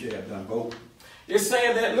 you should have done both. It's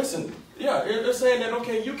saying that, listen, yeah, it's saying that,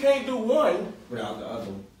 okay, you can't do one Without the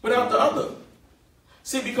other. without the other.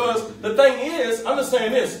 See, because the thing is,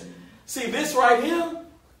 understand this. See, this right here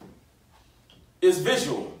is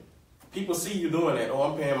visual. People see you doing that. Oh,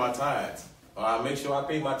 I'm paying my tithes. Or I make sure I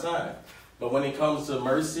pay my tithe. But when it comes to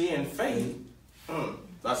mercy and faith,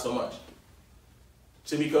 not so much.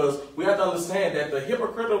 See, because we have to understand that the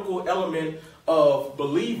hypocritical element of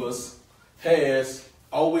believers has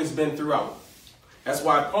always been throughout. That's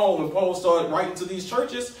why when Paul started writing to these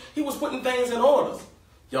churches, he was putting things in order.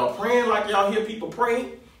 Y'all praying like y'all hear people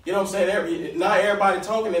pray. You know what I'm saying? Not everybody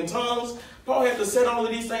talking in tongues. Paul had to set all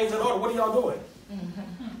of these things in order. What are y'all doing?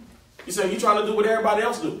 You say, you trying to do what everybody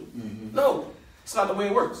else do? No, it's not the way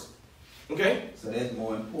it works. Okay? So that's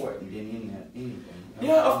more important than anything.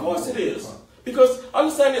 Yeah, of course it is. Because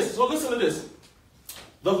understand this. So listen to this.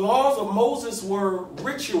 The laws of Moses were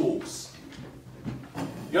rituals.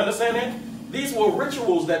 You understand that? These were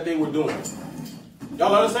rituals that they were doing.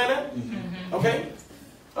 Y'all understand that? Okay?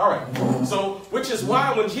 All right. So, which is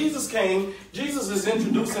why when Jesus came, Jesus is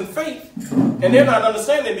introducing faith. And they're not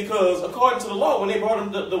understanding because according to the law, when they brought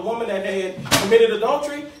him the woman that had committed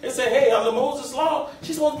adultery, they said, hey, under Moses' law,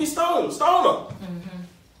 she's supposed to be stoned. Stone her.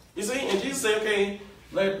 You see? And Jesus said, okay,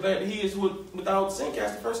 let he is without sin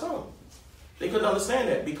cast the first stone. They couldn't understand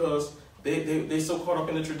that because they so caught up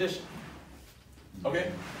in the tradition.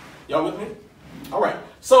 Okay? Y'all with me? All right.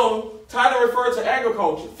 So, tithing refers to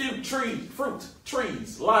agriculture, fruit,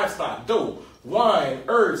 trees, livestock, dough, wine,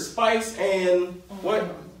 herbs, spice, and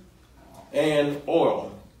what? And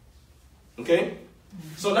oil. Okay?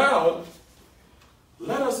 So now,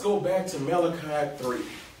 let us go back to Malachi 3.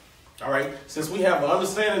 All right? Since we have an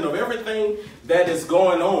understanding of everything that is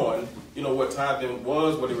going on, you know, what tithing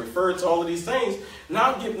was, what it referred to, all of these things.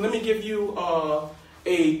 Now, let me give you a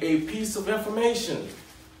piece of information.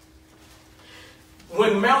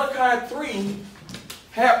 When Malachi 3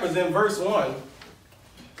 happens in verse 1,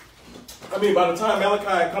 by the time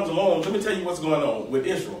Malachi comes along, let me tell you what's going on with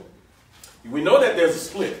Israel. We know that there's a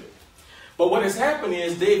split. But what has happened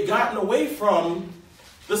is they've gotten away from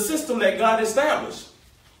the system that God established.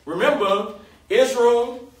 Remember,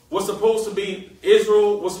 Israel was supposed to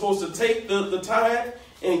take the tithe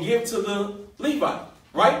and give to the Levite,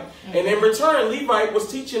 right? And in return, Levite was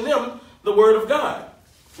teaching them the word of God,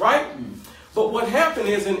 right? But what happened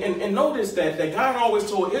is, and notice that God always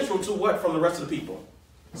told Israel to what from the rest of the people?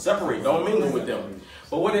 Separate, don't mingle with them.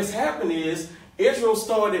 But what has happened is, Israel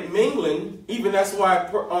started mingling, even that's why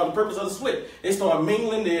the purpose of the split. They started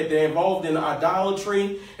mingling, they're involved in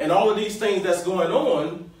idolatry, and all of these things that's going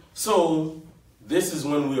on. So this is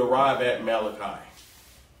when we arrive at Malachi.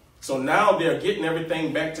 So now they're getting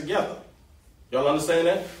everything back together. Y'all understand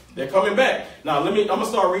that? They're coming back. Now I'm going to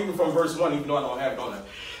start reading from verse 1, even though I don't have it on there.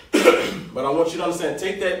 But I want you to understand,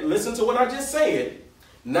 take that, listen to what I just said.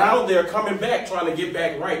 Now they're coming back, trying to get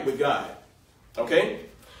back right with God. Okay?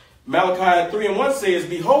 Malachi 3:1 says,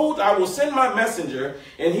 behold, I will send my messenger,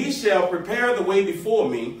 and he shall prepare the way before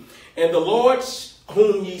me, and the Lord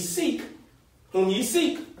whom ye seek,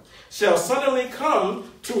 shall suddenly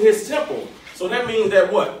come to his temple. So that means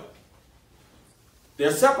that what?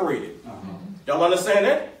 They're separated. Y'all understand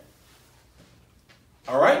that?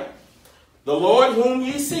 All right? The Lord whom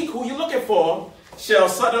ye seek, who you looking for, shall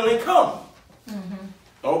suddenly come.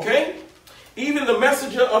 Okay? Even the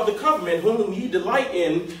messenger of the covenant, whom ye delight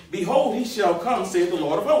in, behold, he shall come, saith the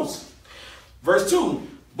Lord of hosts. Verse 2,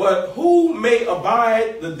 but who may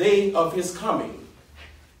abide the day of his coming?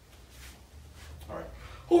 All right.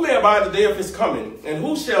 Who may abide the day of his coming? And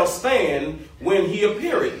who shall stand when he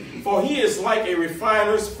appeareth? For he is like a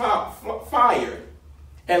refiner's fire,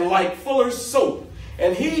 and like fuller's soap.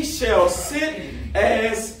 And he shall sit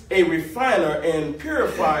as a refiner and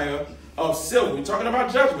purifier of silver. We're talking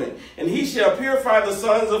about judgment. And he shall purify the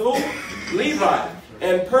sons of who? Levi,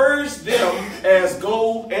 and purge them as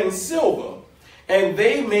gold and silver. And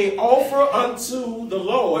they may offer unto the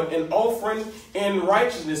Lord an offering in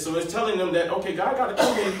righteousness. So it's telling them that, okay, God got to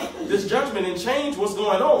come in this judgment and change what's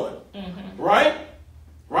going on. Right?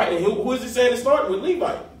 Right? And who is he saying to start with?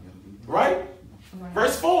 Levi. Right?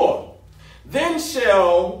 Verse 4. Then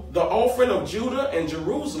shall the offering of Judah and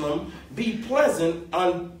Jerusalem be pleasant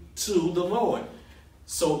unto the Lord.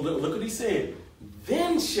 So look what he said.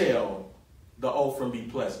 Then shall the offering be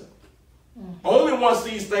pleasant. Only once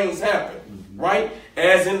these things happen, right?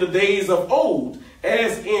 As in the days of old,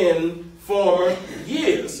 as in former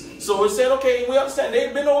years. So it said, okay, we understand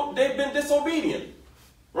they've been disobedient,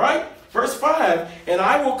 right? Verse 5, and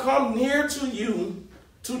I will come near to you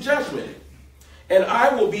to judgment, and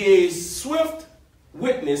I will be a swift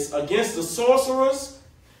witness against the sorcerers,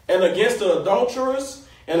 and against the adulterers,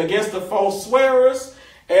 and against the false swearers,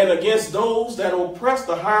 and against those that oppress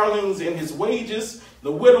the hirelings in his wages,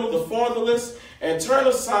 the widow, the fatherless, and turn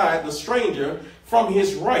aside the stranger from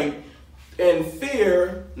his right, and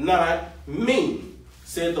fear not me,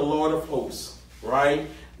 said the Lord of hosts. Right?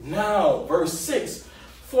 Now, verse 6,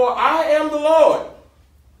 for I am the Lord.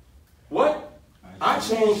 What? I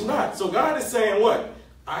change not. So God is saying what?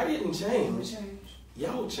 I didn't change.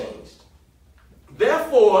 Y'all changed.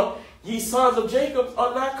 Therefore, ye sons of Jacob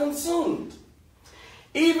are not consumed.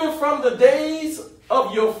 Even from the days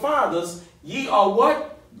of your fathers, ye are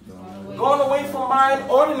what? Gone away from mine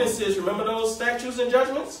ordinances. Remember those statutes and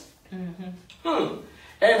judgments? And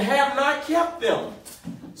have not kept them.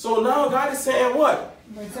 So now God is saying what?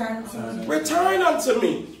 Return unto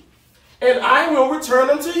me. And I will return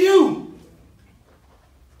unto you,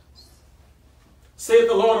 saith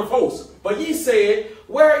the Lord of hosts. But ye said,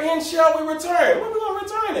 wherein shall we return? Where are we going to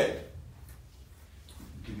return at?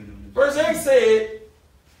 Verse 8 said,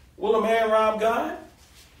 will a man rob God?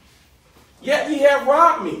 Yet ye have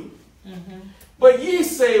robbed me. But ye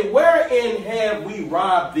say, wherein have we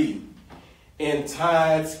robbed thee? In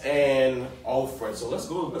tithes and offerings. So let's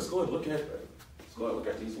go and look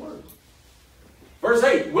at these words. Verse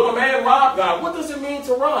 8, will a man rob God? What does it mean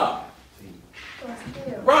to rob?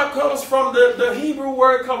 Rob comes from the Hebrew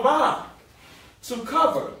word kavah, to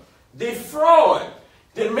cover, defraud,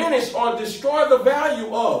 diminish, or destroy the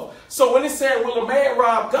value of. So when it said, will a man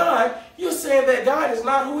rob God, you're saying that God is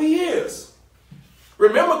not who he is.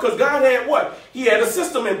 Remember, because God had what? He had a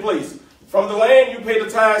system in place. From the land, you pay the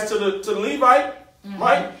tithes to the Levite,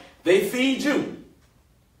 right? They feed you.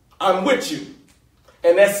 I'm with you.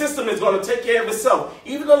 And that system is going to take care of itself.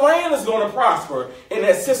 Even the land is going to prosper in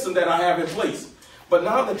that system that I have in place. But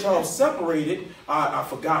now that y'all separated, I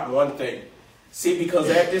forgot one thing. See, because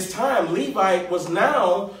at this time, Levite was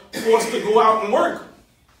now forced to go out and work.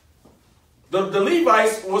 The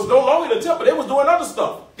Levites was no longer in the temple. They was doing other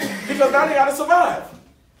stuff. Because now they got to survive.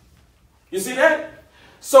 You see that?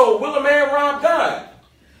 So, will a man rob God?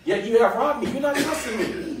 Yet you have robbed me. You're not trusting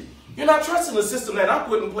me. You're not trusting the system that I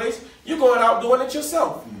put in place. You're going out doing it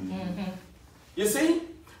yourself. You see?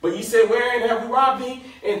 But you say, wherein have we robbed thee?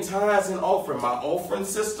 In tithes and offering. My offering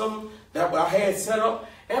system that I had set up,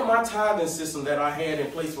 and my tithing system that I had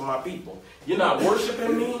in place for my people. You're not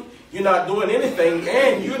worshiping me. You're not doing anything.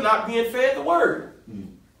 And you're not being fed the word.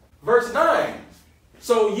 Verse 9.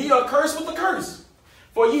 So ye are cursed with the curse.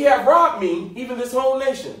 For ye have robbed me, even this whole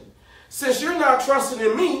nation. Since you're not trusting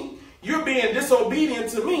in me, you're being disobedient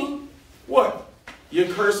to me. What? You're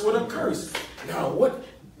cursed with a curse. Now,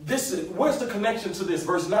 where's the connection to this?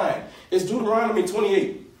 Verse 9. It's Deuteronomy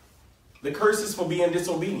 28. The curse is for being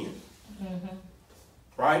disobedient.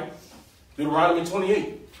 Right? Deuteronomy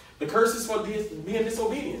 28. The curse is for being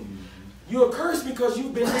disobedient. You are cursed because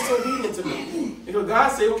you've been disobedient to me. Because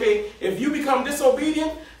God said, okay, if you become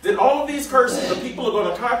disobedient, then all of these curses, the people are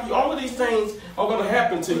going to copy. All of these things are going to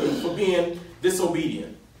happen to you for being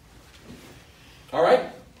disobedient. All right?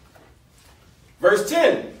 Verse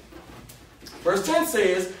 10. Verse 10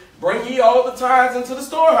 says, bring ye all the tithes into the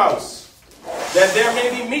storehouse, that there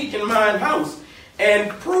may be meat in mine house.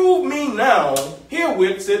 And prove me now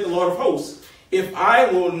herewith, said the Lord of hosts, if I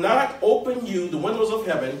will not open you the windows of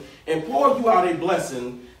heaven and pour you out a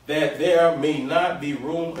blessing, that there may not be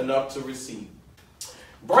room enough to receive.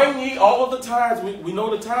 Bring ye all of the tithes. We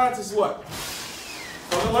know the tithes is what?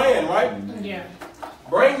 From the land, right? Yeah.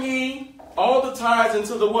 Bring ye all the tithes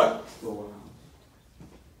into the what?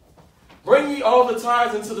 Bring ye all the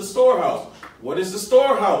tithes into the storehouse. What is the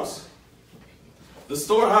storehouse? The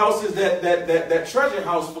storehouse is that treasure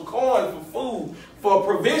house for corn, for food, for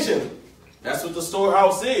provision. That's what the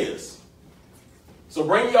storehouse is. So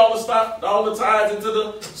bring ye all the tithes into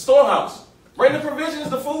the storehouse. Bring the provisions,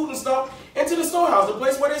 the food and stuff into the storehouse, the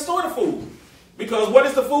place where they store the food. Because what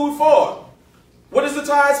is the food for? What is the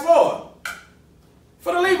tithes for?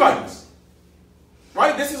 For the Levites.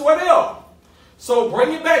 Right? This is where they are. So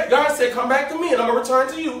bring it back. God said, come back to me and I'm going to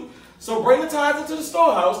return to you. So bring the tithes into the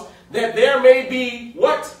storehouse that there may be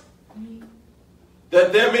what?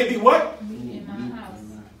 That there may be what? Meat in my house.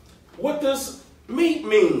 What does meat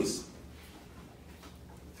means?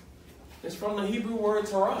 It's from the Hebrew word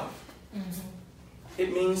taraf.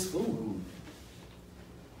 It means food.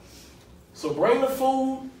 So bring the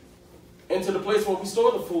food into the place where we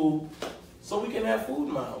store the food so we can have food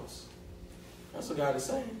in my house. That's what God is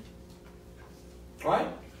saying. Right?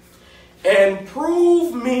 And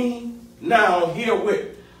prove me now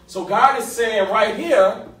herewith. So God is saying right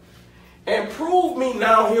here, and prove me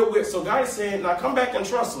now herewith. So God is saying, now come back and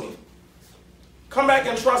trust me. Come back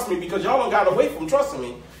and trust me, because y'all don't got away from trusting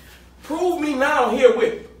me. Prove me now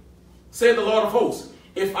herewith, said the Lord of hosts,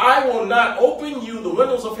 if I will not open you the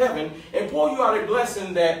windows of heaven and pour you out a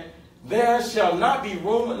blessing that there shall not be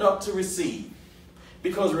room enough to receive.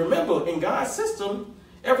 Because remember, in God's system,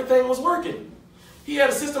 everything was working. He had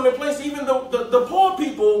a system in place. Even the poor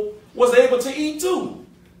people was able to eat too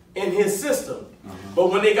in his system.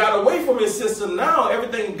 But when they got away from his system, now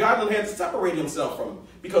everything God had to separate himself from,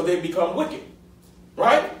 because they become wicked.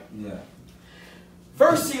 Right? Yeah.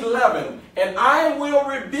 Verse 11, and I will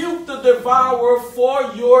rebuke the devourer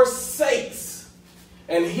for your sakes,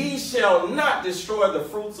 and he shall not destroy the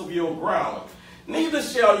fruits of your ground, neither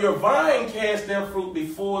shall your vine cast their fruit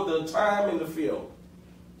before the time in the field,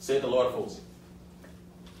 said the Lord of hosts.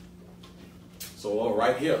 So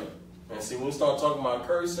right here, and see, when we start talking about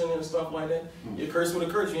cursing and stuff like that, you curse with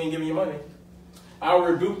a curse, you ain't giving you money. I will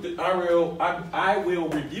rebuke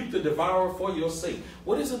the devourer for your sake.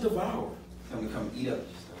 What is a devourer? Something to come eat up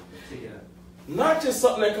stuff. Take it up. Not just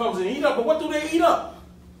something that comes and eat up, but what do they eat up?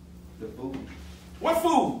 The food. What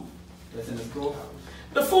food? That's in the storehouse.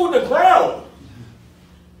 The food in the ground.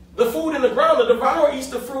 The food in the ground. The devourer eats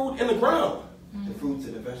the fruit in the ground. The fruits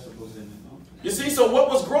and the vegetables in the You see, so what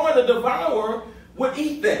was growing, the devourer would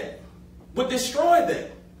eat that, would destroy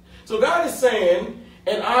that. So God is saying,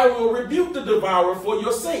 and I will rebuke the devourer for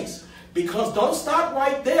your sakes. Because don't stop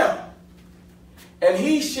right there. And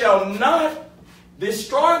he shall not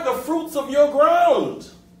destroy the fruits of your ground.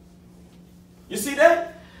 You see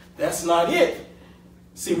that? That's not it.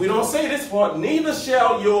 See, we don't say this part. Neither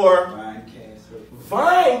shall your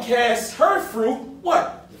vine cast her fruit,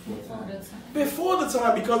 what? Before the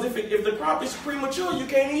time. Because if the crop is premature, you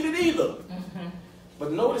can't eat it either.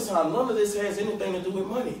 But notice how none of this has anything to do with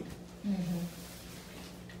money.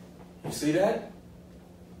 You see that?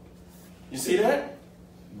 You see that?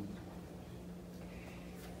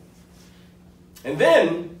 And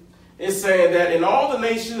then it's saying that in all the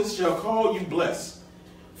nations shall call you blessed,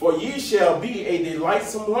 for ye shall be a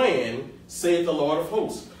delightsome land, saith the Lord of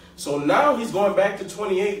hosts. So now he's going back to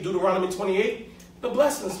 28, Deuteronomy 28, the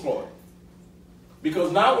blessings part.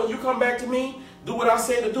 Because now when you come back to me, do what I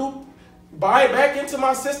say to do, buy it back into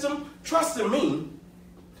my system, trust in me.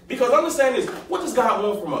 Because understand this, what does God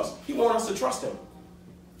want from us? He wants us to trust him.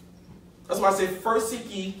 That's why I say, first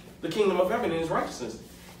seek ye the kingdom of heaven and his righteousness.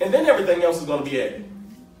 And then everything else is going to be added.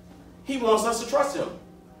 He wants us to trust him.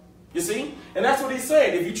 You see? And that's what he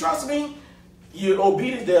said. If you trust me, you're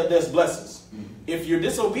obedient, there's blessings. If you're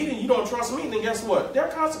disobedient, you don't trust me, then guess what? There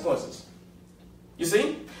are consequences. You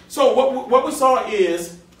see? So what we saw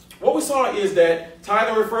is that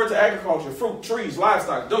tithing referred to agriculture, fruit, trees,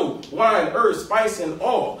 livestock, dough, wine, herbs, spice, and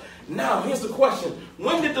oil. Now, here's the question.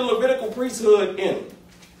 When did the Levitical priesthood end?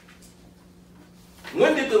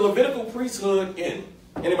 When did the Levitical priesthood end?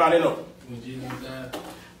 Anybody know? When Jesus died.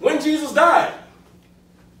 When Jesus died.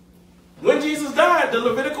 When Jesus died, the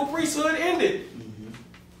Levitical priesthood ended.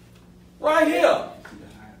 Right here.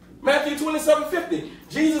 Matthew 27:50.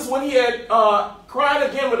 Jesus, when he had cried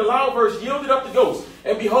again with a loud voice, yielded up the ghost.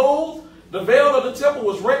 And behold, the veil of the temple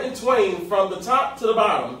was rent in twain from the top to the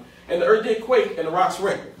bottom, and the earth did quake, and the rocks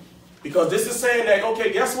rent. Because this is saying that,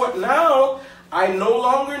 okay, guess what? Now, I no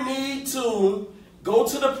longer need to go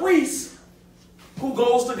to the priest who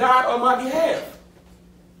goes to God on my behalf.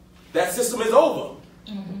 That system is over.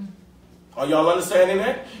 Are y'all understanding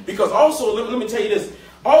that? Because also, let me tell you this.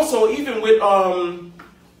 Also, even with the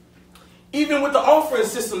offering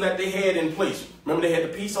system that they had in place. Remember they had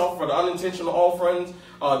the peace offering, the unintentional offerings,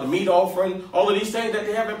 the meat offering, all of these things that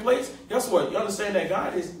they have in place. Guess what? You understand that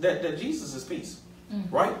God is, that Jesus is peace.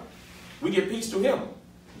 Right? We get peace through him.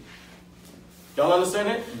 Y'all understand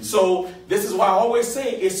that? So this is why I always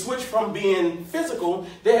say it switched from being physical.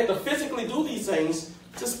 They had to physically do these things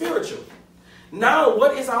to spiritual. Now,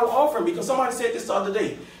 what is our offering? Because somebody said this the other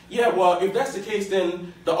day. Yeah, well, if that's the case,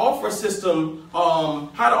 then the offering system, how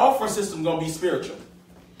the offering system going to be spiritual?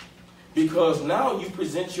 Because now you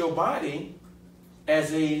present your body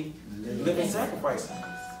as a living sacrifice.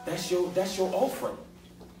 That's your offering.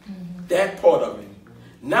 That part of it.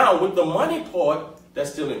 Now, with the money part,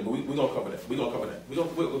 that's still in. But we're going to cover that. We're going to cover that.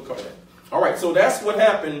 We'll cover that. All right, so that's what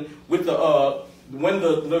happened with the when the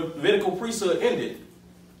Levitical priesthood ended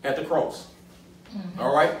at the cross.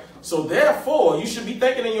 All right. So therefore, you should be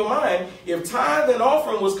thinking in your mind, if tithe and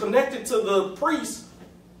offering was connected to the priest,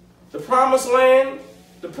 the promised land,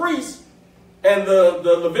 the priests, and the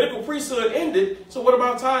Levitical priesthood ended. So what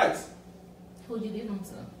about tithes? Who do you give them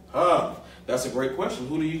to? That's a great question.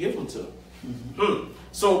 Who do you give them to?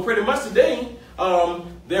 So pretty much today,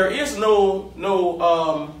 there is no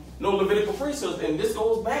Levitical priesthood, and this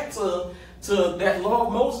goes back to that law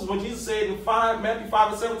of Moses when Jesus said in Matthew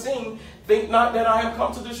 5:17, think not that I have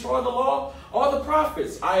come to destroy the law or the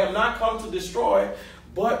prophets. I am not come to destroy,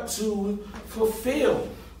 but to fulfill.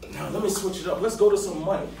 Now let me switch it up. Let's go to some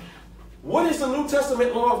money. What is the New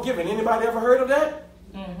Testament law of giving? Anybody ever heard of that?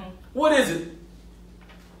 What is it?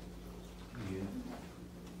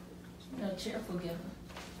 A cheerful giver.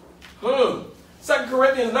 2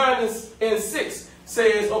 Corinthians 9:6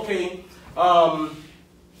 says, okay,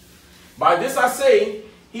 by this I say,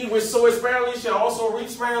 he which soweth sparingly shall also reap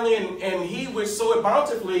sparingly, and he which soweth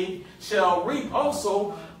bountifully shall reap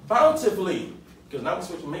also bountifully. Because now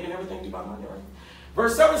we're making everything about money, right?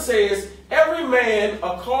 Verse 7 says, every man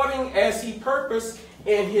according as he purposed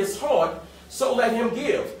in his heart, so let him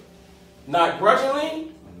give, not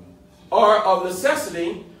grudgingly or of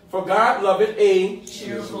necessity, for God loveth a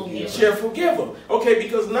cheerful giver. Okay,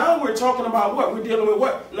 because now we're talking about what? We're dealing with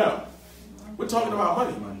what now? We're talking about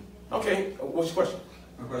money. Okay, what's your question?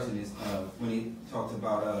 My question is, when he talks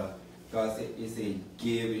about God said, it said,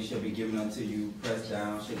 give, it shall be given unto you, pressed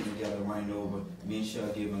down, shaken together, running over, men shall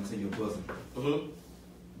give unto your bosom.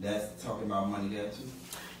 That's talking about money there too.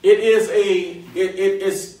 It is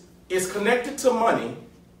it's connected to money,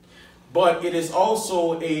 but it is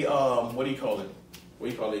also a what do you call it? What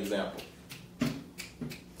do you call the example?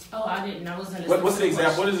 Oh, I didn't know. What's the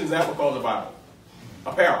example? What is the example called in the Bible?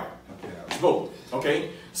 Apparel. Go. Okay.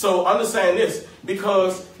 So understand this,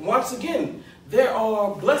 because once again, there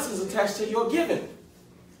are blessings attached to your giving.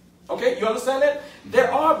 Okay, you understand that?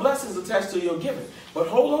 There are blessings attached to your giving. But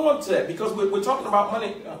hold on to that, because we're talking about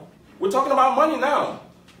money. We're talking about money now.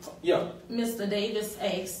 Yeah. Mr. Davis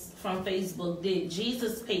asked from Facebook, did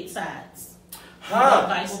Jesus pay tithes?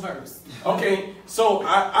 Bible verse. Okay, so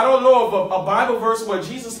I don't know of a Bible verse where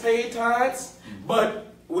Jesus paid tithes, but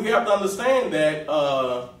we have to understand that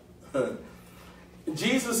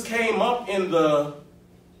Jesus came up during the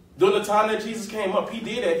time that Jesus came up, he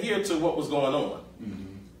did adhere to what was going on.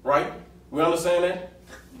 Right? We understand that?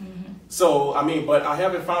 So, I mean, but I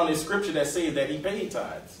haven't found a scripture that says that he paid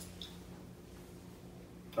tithes.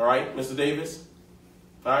 All right, Mr. Davis?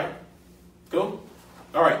 All right? Cool?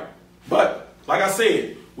 All right. But, like I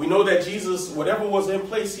said, we know that Jesus, whatever was in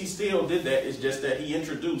place, he still did that. It's just that he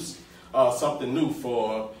introduced something new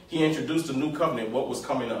he introduced a new covenant, what was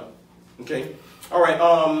coming up. Okay? All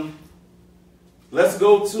right, let's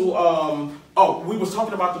go to, we was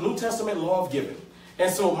talking about the New Testament law of giving.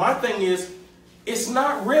 And so my thing is, it's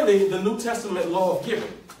not really the New Testament law of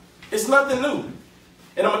giving. It's nothing new.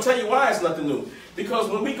 And I'm going to tell you why it's nothing new. Because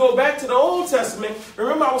when we go back to the Old Testament,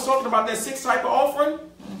 remember I was talking about that 6 type of offering?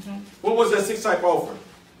 What was that 6 type of offering?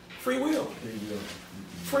 Free will.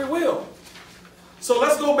 Free will. So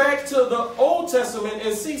let's go back to the Old Testament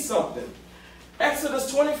and see something. Exodus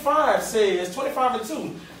 25 says,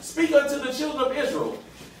 25:2, speak unto the children of Israel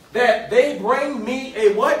that they bring me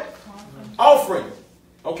a what? Offering.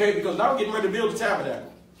 Okay, because now we're getting ready to build the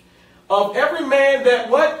tabernacle. Of every man that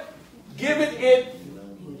what? Giveth it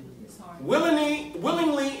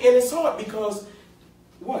willingly in his heart. Because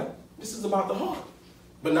what? This is about the heart.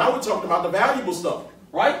 But now we're talking about the valuable stuff,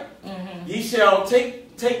 right? Ye shall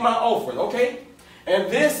take my offering, okay?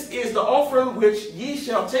 And this is the offering which ye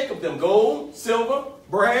shall take of them. Gold, silver,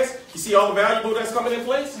 brass. You see all the valuable that's coming in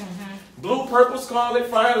place? Blue, purple, scarlet,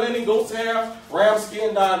 fine linen, goat's hair, ram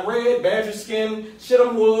skin dyed red, badger skin,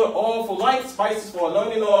 shittim wood, oil for light, spices for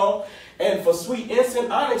anointing oil, and for sweet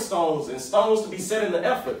incense, onyx stones, and stones to be set in the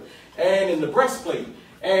ephod, and in the breastplate.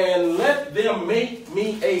 And let them make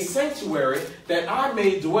me a sanctuary, that I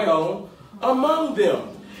may dwell among them.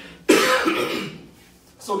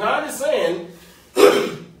 So God is saying,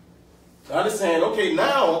 okay,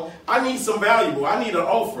 now I need some valuable. I need an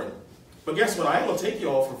offering. But guess what? I ain't going to take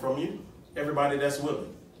your offering from you. Everybody that's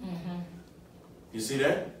willing. You see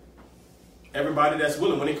that? Everybody that's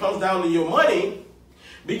willing. When it comes down to your money,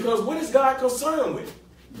 because what is God concerned with?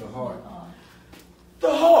 The heart.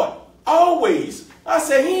 The heart. Always. I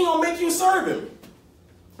said, he ain't going to make you serve him.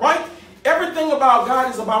 Right? Everything about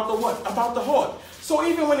God is about the what? About the heart. So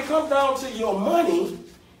even when it comes down to your money,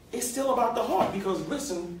 it's still about the heart. Because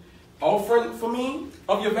listen, offering for me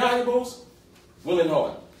of your valuables, willing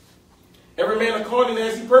heart. Every man according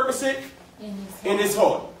as he purposed it in his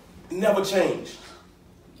heart. Never change.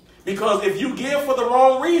 Because if you give for the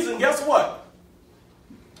wrong reason, guess what?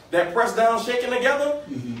 That pressed down, shaking together?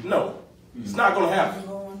 No. It's not going to happen.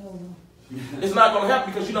 It's not going to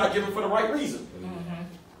happen because you're not giving for the right reason.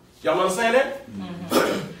 Y'all understand that?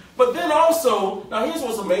 But then also, now here's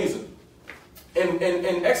what's amazing.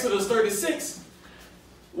 In Exodus 36,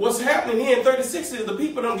 what's happening here in 36 is the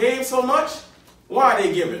people done gave so much. Why are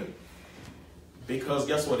they giving? Because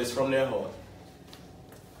guess what? It's from their heart.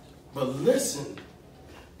 But listen,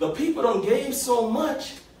 the people done gave so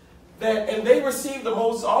much that, and they received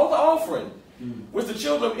all the offering, which the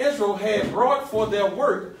children of Israel had brought for their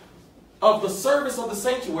work of the service of the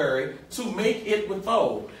sanctuary to make it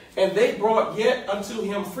withal. And they brought yet unto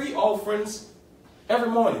him free offerings every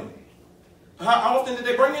morning. How often did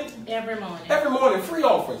they bring it? Every morning. Every morning, free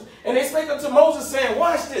offerings. And they spake unto Moses, saying,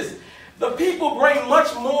 watch this. The people bring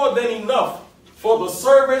much more than enough for the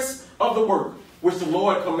service of the work, which the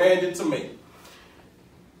Lord commanded to make.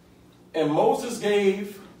 And Moses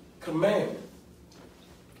gave commandment.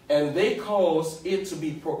 And they caused it to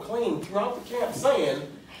be proclaimed throughout the camp, saying,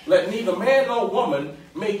 let neither man nor woman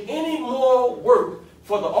make any more work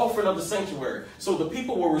for the offering of the sanctuary. So the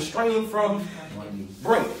people were restrained from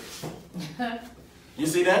bringing. You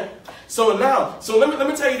see that? So now, let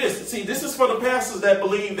me tell you this. See, this is for the pastors that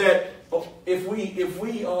believe that if we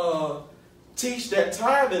teach that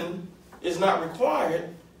tithing is not required,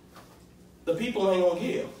 the people ain't gonna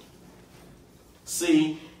give.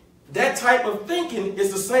 See, that type of thinking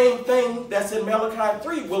is the same thing that's in Malachi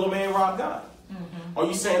 3, will a man rob God? Are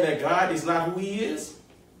you saying that God is not who he is?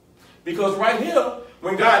 Because right here,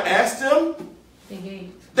 when God asked them,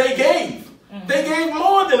 they gave. They gave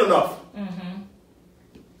more than enough.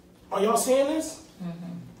 Are y'all seeing this?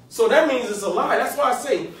 So that means it's a lie. That's why I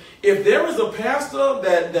say, if there is a pastor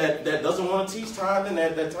that doesn't want to teach tithing,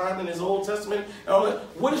 that tithing is Old Testament, and all that,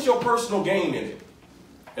 what is your personal gain in it?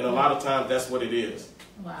 And a lot of times that's what it is.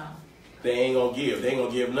 Wow. They ain't going to give. They ain't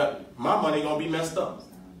going to give nothing. My money going to be messed up.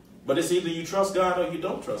 But it's either you trust God or you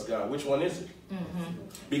don't trust God. Which one is it?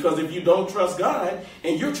 Because if you don't trust God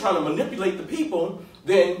and you're trying to manipulate the people,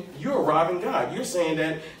 then you're robbing God. You're saying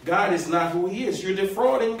that God is not who he is. You're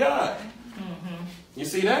defrauding God. You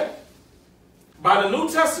see that? By the New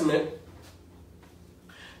Testament,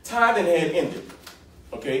 tithing had ended.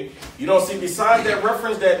 Okay? You don't see, besides that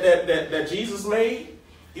reference that Jesus made,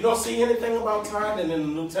 you don't see anything about tithing in the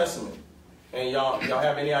New Testament. And y'all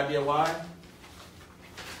have any idea why?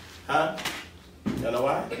 Huh? Y'all know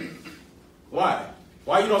why? Why?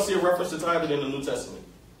 Why you don't see a reference to tithing in the New Testament?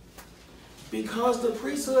 Because the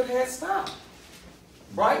priesthood had stopped.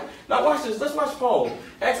 Right? Now watch this. Let's watch Paul.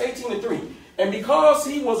 Acts 18:3. And because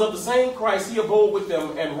he was of the same Christ, he abode with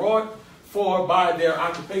them and wrought for by their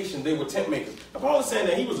occupation. They were tent makers. Now Paul is saying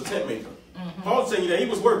that he was a tent maker. Paul is saying that he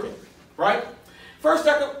was working. Right? First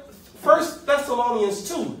Thessalonians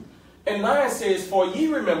 2:9 says, for ye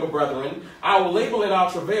remember, brethren, our labor and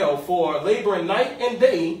our travail, for laboring night and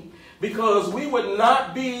day, because we would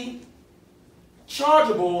not be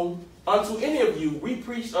chargeable unto any of you. We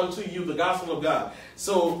preached unto you the gospel of God.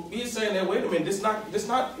 So he's saying that, wait a minute,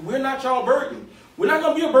 we're not y'all burden. We're not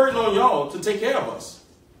going to be a burden on y'all to take care of us.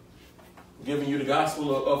 Giving you the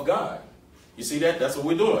gospel of God. You see that? That's what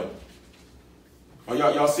we're doing. Are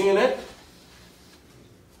y'all seeing that?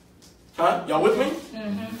 Huh? Y'all with me?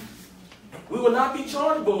 We will not be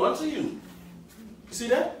chargeable unto you. You see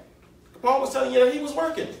that? Paul was telling you that he was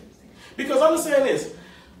working. Because understand this.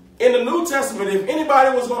 In the New Testament, if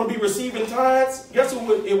anybody was going to be receiving tithes, guess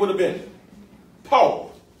who it would have been?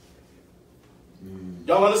 Paul.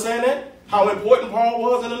 Y'all understand that? How important Paul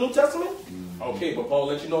was in the New Testament? Okay, but Paul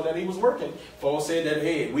let you know that he was working. Paul said that,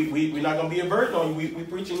 hey, we're not going to be a burden on you. We're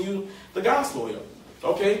preaching you the gospel here.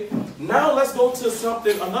 Okay? Now let's go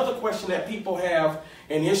to another question that people have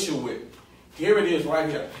an issue with. Here it is right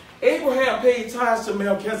here. Abraham paid tithes to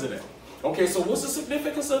Melchizedek. Okay, so what's the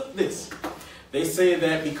significance of this? They say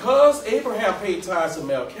that because Abraham paid tithes to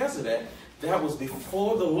Melchizedek, that was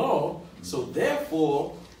before the law, so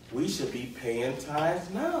therefore we should be paying tithes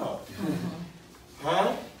now.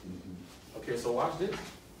 Huh? Okay, so watch this.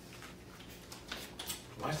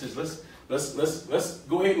 Watch this. Let's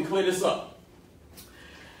go ahead and clear this up.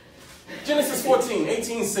 Genesis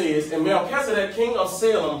 14:18 says, and Melchizedek, king of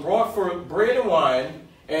Salem, brought forth bread and wine,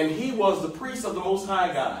 and he was the priest of the Most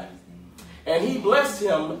High God. And he blessed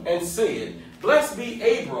him and said, blessed be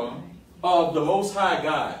Abram of the Most High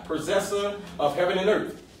God, possessor of heaven and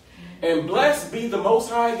earth. And blessed be the Most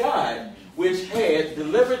High God, which had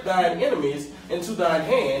delivered thine enemies into thine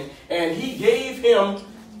hand, and he gave him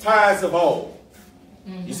tithes of all.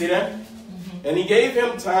 You see that? And he gave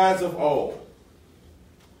him tithes of all.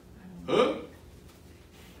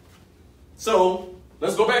 So,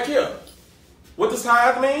 let's go back here. What does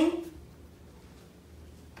tithe mean?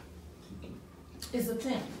 It's a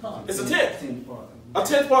tenth part. It's a tenth. 10th part A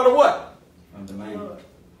tenth part of what? of the land.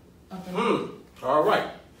 Of the land. All right.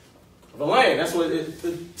 The land. That's what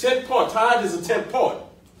the tenth part. Tithe is a tenth part.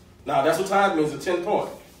 Now that's what tithe means, a tenth part.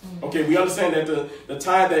 Okay, we understand that the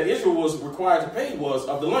tithe that Israel was required to pay was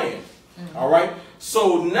of the land. All right.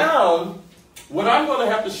 So now, what I'm going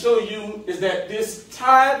to have to show you is that this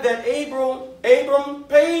tithe that Abram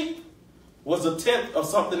paid was a tenth of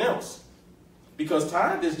something else, because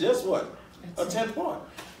tithe is just what? A tenth part.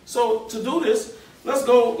 So to do this, let's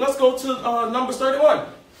go to Numbers 31.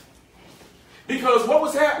 Because what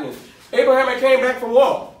was happening? Abraham had came back from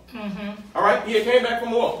war. All right, he had came back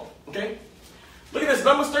from war. Okay, look at this,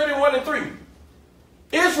 Numbers 31 and 3.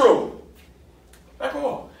 Israel, back from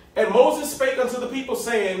war. And Moses spake unto the people,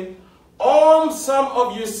 saying, arm some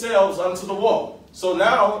of yourselves unto the war. So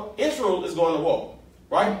now Israel is going to war,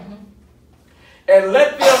 right? And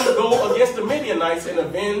let them go against the Midianites and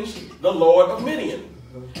avenge the Lord of Midian.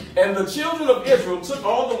 And the children of Israel took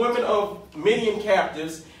all the women of Midian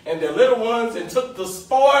captives and their little ones, and took the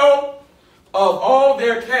spoil of all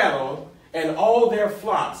their cattle and all their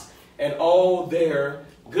flocks and all their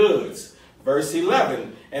goods. Verse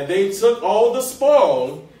 11, and they took all the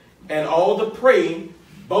spoil and all the prey,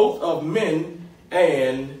 both of men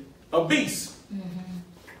and of beasts.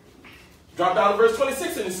 Drop down to verse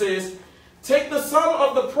 26, and it says, take the sum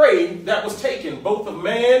of the prey that was taken, both of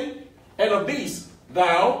man and of beast,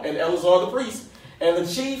 thou and Eleazar the priest, and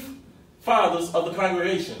the chief fathers of the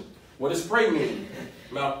congregation. What does prey mean?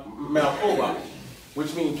 Malchobah,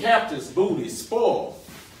 which means captives, booty, spoil.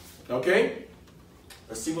 Okay?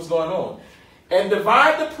 Let's see what's going on. And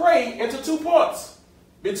divide the prey into 2 parts,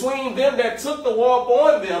 between them that took the war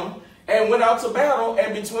upon them and went out to battle,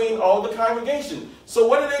 and between all the congregation. So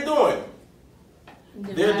what are they doing?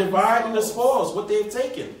 They're dividing the spoils, what they've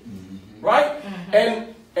taken. Right?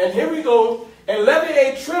 And here we go. And levy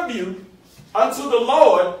a tribute unto the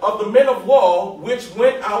Lord of the men of war which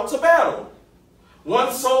went out to battle.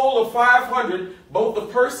 1 soul of 500, both the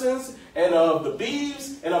persons and of the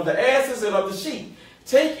beeves and of the asses and of the sheep.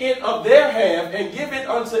 Take it of their half and give it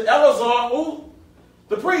unto Eleazar, who?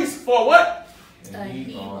 The priest, for what? A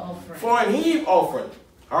heave offering. For an heave offering.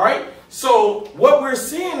 All right? So what we're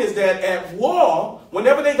seeing is that at war,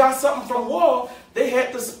 whenever they got something from war, they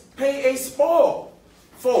had to pay a spoil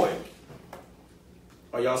for it.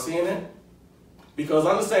 Are y'all seeing that? Because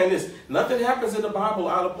understand this, nothing happens in the Bible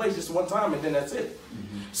out of place just one time and then that's it.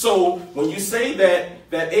 So when you say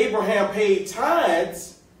that Abraham paid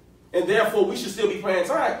tithes, and therefore we should still be paying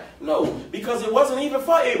tithe, no, because it wasn't even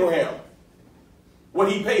for Abraham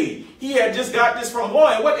what he paid. He had just got this from war,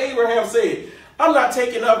 and what Abraham said, I'm not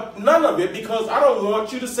taking up none of it because I don't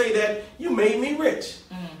want you to say that you made me rich.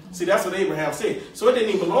 See, that's what Abraham said. So it didn't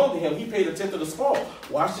even belong to him. He paid a tenth of the spoil.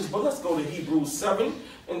 Watch this, but let's go to Hebrews 7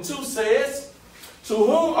 and 2 says, to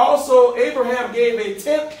whom also Abraham gave a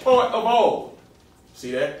tenth part of all.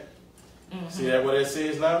 See that? See that what it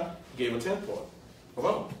says now? He gave a tenth part of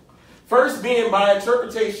all. First being by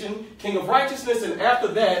interpretation king of righteousness, and after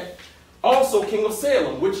that also king of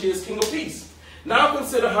Salem, which is king of peace. Now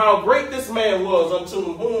consider how great this man was,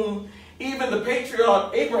 unto whom even the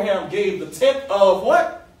patriarch Abraham gave the tenth of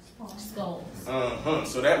what? Skulls.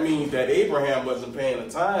 So that means that Abraham wasn't paying a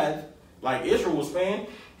tithe like Israel was paying.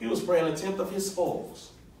 He was paying a tenth of his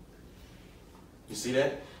spoils. You see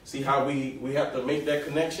that? See how we have to make that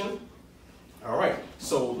connection? All right.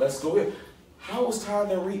 So let's go here. How was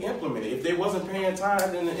tithing re-implemented? If they wasn't paying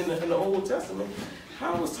tithe in the Old Testament,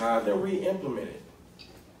 how was tithing re-implemented?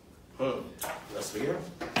 Let's figure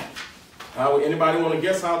out. Anybody want to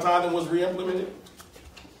guess how tithing was re-implemented?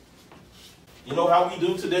 You know how we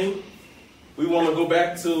do today? We want to go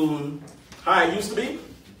back to how it used to be?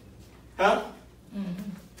 Huh?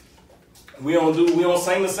 We don't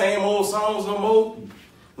sing the same old songs no more.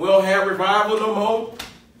 We don't have revival no more.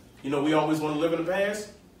 You know, we always want to live in the past.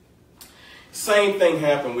 Same thing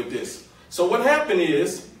happened with this. So what happened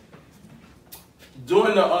is,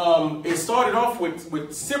 during the it started off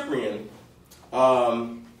with Cyprian,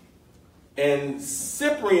 and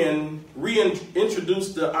Cyprian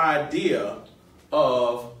reintroduced the idea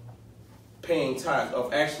of paying tithes,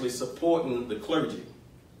 of actually supporting the clergy,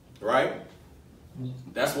 right?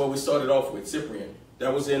 That's what we started off with, Cyprian.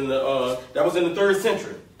 That was in the 3rd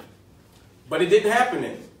century, but it didn't happen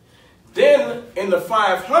then. Then in the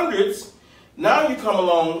 500s, now you come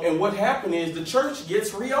along, and what happened is the church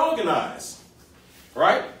gets reorganized,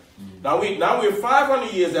 right? Now we're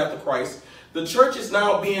 500 years after Christ. The church is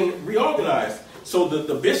now being reorganized. So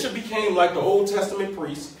the bishop became like the Old Testament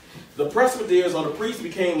priest. The presbyters or the priests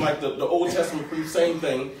became like the Old Testament priest, same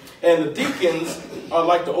thing. And the deacons are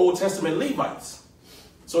like the Old Testament Levites.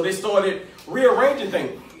 So they started rearranging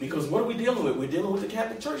things. Because what are we dealing with? We're dealing with the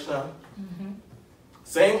Catholic Church now.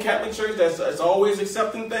 Same Catholic Church that's always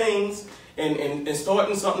accepting things and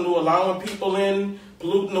starting something new, allowing people in,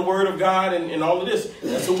 polluting the Word of God and all of this.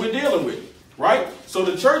 That's what we're dealing with, right? So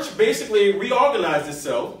the church basically reorganized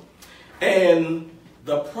itself. And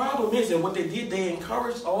the problem is, and what they did, they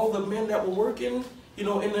encouraged all the men that were working, you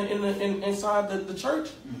know, inside the church,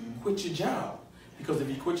 quit your job. Because if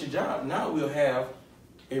you quit your job, now we'll have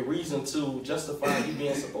a reason to justify you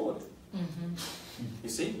being supported. You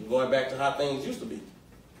see, going back to how things used to be.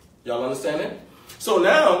 Y'all understand that? So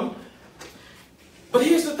now, but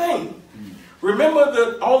here's the thing.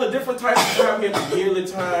 Remember all the different types of tithe? We have the yearly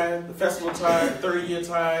tithe, the festival tithe, 30-year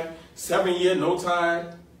tithe, 7-year no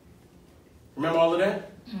tithe. Remember all of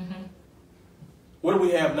that? What do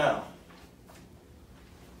we have now?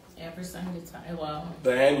 Every Sunday tithe. Well,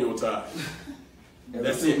 the annual tithe.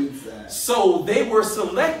 That's it. So they were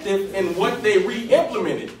selective in what they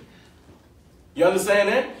re-implemented. You understand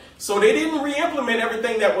that? So they didn't re-implement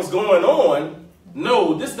everything that was going on.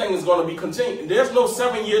 No, this thing is going to be continued. There's no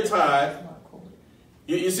 7-year tithe.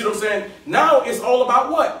 You see what I'm saying? Now it's all about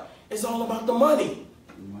what? It's all about the money.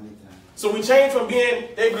 So we changed from being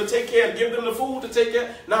able to take care, give them the food to take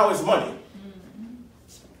care. Now it's money.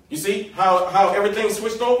 You see how everything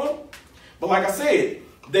switched over? But like I said,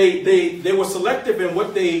 they were selective in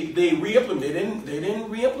what they re-implemented. They didn't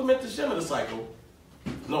re-implement the Shemitah cycle.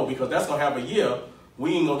 No, because that's going to have a year.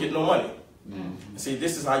 We ain't going to get no money. See,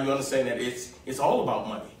 this is how you understand that it's all about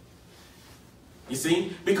money. You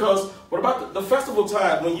see? Because what about the festival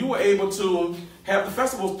tithe? When you were able to have the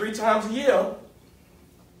festivals 3 times a year,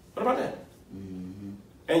 what about that?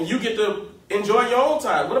 And you get to enjoy your own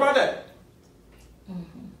tithe. What about that?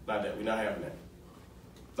 Not that. We're not having that.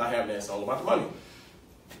 Not having that. It's all about the money.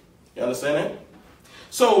 You understand that?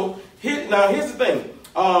 So, here's the thing.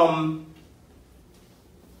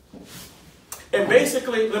 And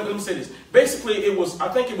basically, let me say this. Basically, I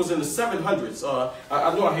think it was in the 700s.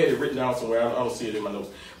 I know I had it written down somewhere. I don't see it in my notes.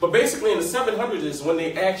 But basically, in the 700s is when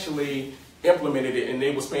they actually implemented it and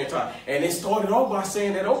they was paying tithe. And they started off by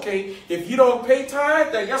saying that, okay, if you don't pay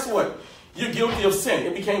tithe, then guess what? You're guilty of sin.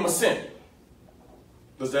 It became a sin.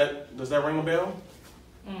 Does that ring a bell?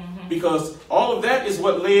 Because all of that is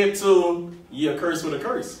what led to you're cursed with a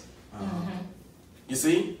curse. You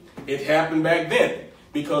see? It happened back then.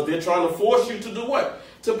 Because they're trying to force you to do what?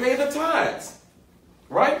 To pay the tithes.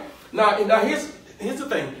 Right? Now here's the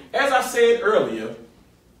thing. As I said earlier,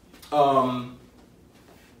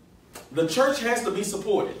 the church has to be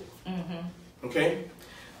supported. Okay?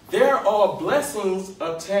 There are blessings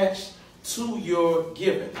attached to your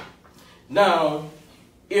giving. Now,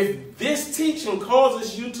 if this teaching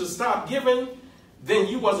causes you to stop giving, then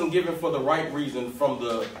you wasn't giving for the right reason from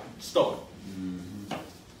the start.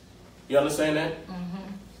 You understand that?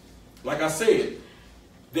 Like I said,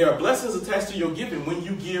 there are blessings attached to your giving when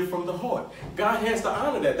you give from the heart. God has to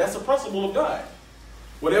honor that. That's a principle of God.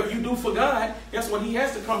 Whatever you do for God, guess what? He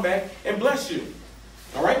has to come back and bless you.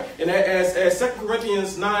 All right? And as 2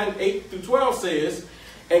 Corinthians 9:8-12 says,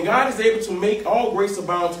 and God is able to make all grace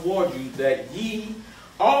abound toward you, that ye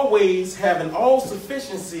always having all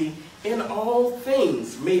sufficiency in all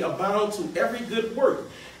things may abound to every good work,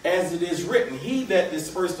 as it is written, he that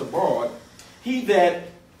dispersed abroad, he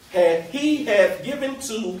hath given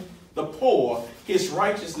to the poor, his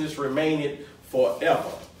righteousness remaineth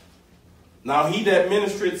forever. Now he that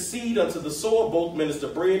ministereth seed unto the sower, both minister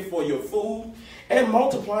bread for your food, and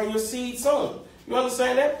multiply your seed sown. You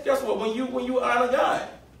understand that? Guess what? When you honor God.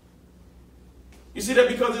 You see that?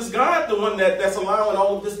 Because it's God the one that's allowing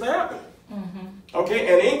all of this to happen. Okay?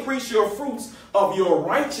 And increase your fruits of your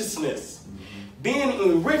righteousness, being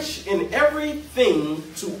enriched in everything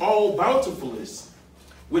to all bountifulness,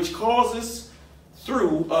 which causes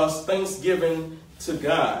through us thanksgiving to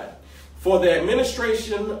God. For the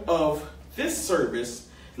administration of this service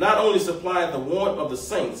not only supply the want of the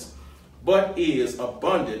saints, but is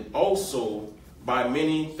abundant also by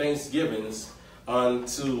many thanksgivings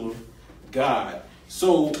unto God.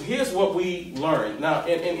 So here's what we learned. Now,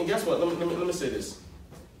 and guess what? Let me say this.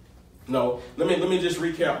 No, let me just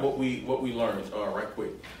recap what we learned right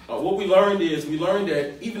quick. What we learned is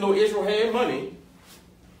that even though Israel had money,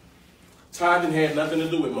 tithing had nothing to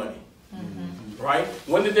do with money. Right?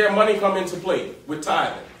 When did their money come into play with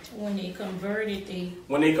tithing? When they converted it.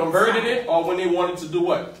 When they converted it, or when they wanted to do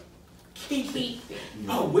what? Keep it.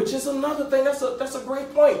 Oh, which is another thing. That's a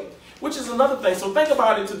great point. Which is another thing. So think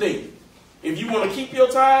about it today. If you want to keep your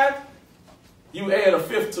tithe, you add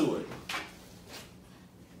 1/5 to it.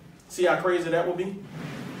 See how crazy that would be?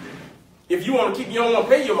 If you want to keep, you don't want to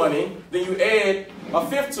pay your money, then you add a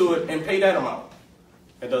fifth to it and pay that amount.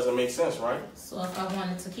 That doesn't make sense, right? So if I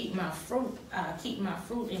wanted to keep my fruit, I keep my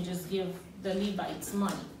fruit and just give the Levites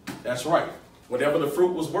money. That's right. Whatever the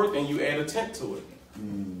fruit was worth, and you add a tenth to it.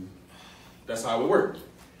 That's how it worked.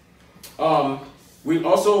 We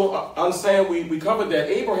also understand, we covered that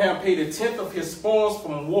Abraham paid a tenth of his spoils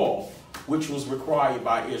from war, which was required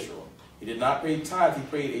by Israel. He did not pay tithe, he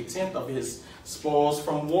paid a tenth of his spoils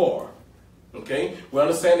from war. Okay? We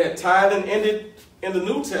understand that tithing ended in the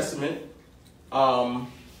New Testament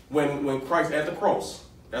when Christ at the cross.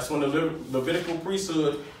 That's when the Levitical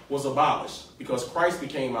priesthood was abolished, because Christ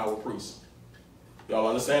became our priest. Y'all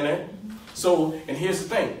understand that? So, and here's the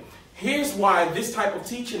thing. Here's why this type of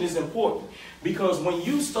teaching is important. Because when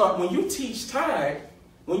you teach tithing,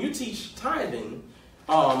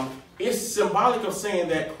 it's symbolic of saying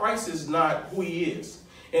that Christ is not who he is,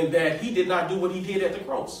 and that he did not do what he did at the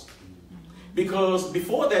cross. Because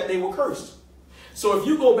before that, they were cursed. So if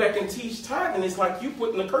you go back and teach tithing, it's like you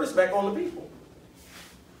putting the curse back on the people.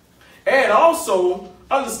 And also,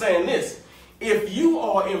 understand this. If you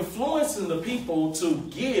are influencing the people to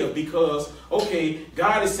give because, okay,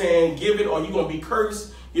 God is saying give it or you're going to be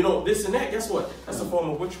cursed, you know, this and that, guess what? That's a form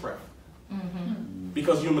of witchcraft.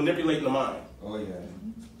 Because you're manipulating the mind. Oh, yeah.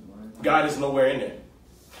 God is nowhere in there.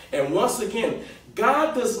 And once again,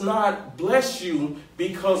 God does not bless you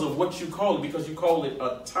because of what you call it, because you call it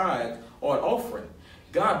a tithe or an offering.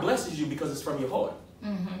 God blesses you because it's from your heart.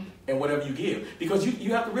 And whatever you give. Because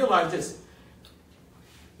you have to realize this.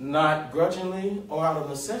 Not grudgingly or out of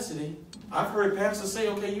necessity. I've heard pastors say,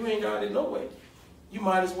 okay, you ain't got it no way. You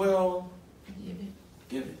might as well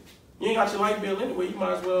give it. You ain't got your light bill anyway. You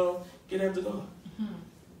might as well get after God.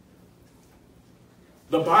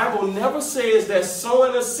 The Bible never says that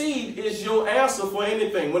sowing a seed is your answer for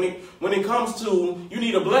anything. When it comes to you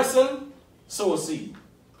need a blessing, sow a seed.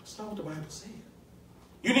 That's not what the Bible says.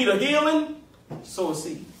 You need a healing, sow a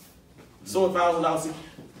seed. Sow $1,000 seed.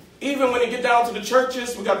 Even when it get down to the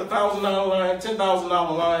churches, we got the $1,000 line, $10,000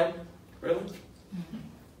 line. Really?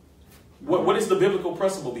 What is the biblical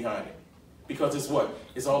principle behind it? Because it's what?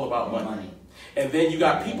 It's all about money. And then you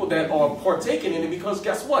got people that are partaking in it because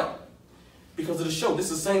guess what? Because of the show.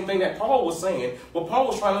 This is the same thing that Paul was saying, what Paul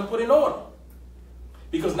was trying to put in order.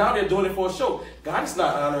 Because now they're doing it for a show. God is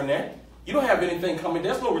not honoring that. You don't have anything coming.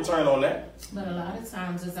 There's no return on that. But a lot of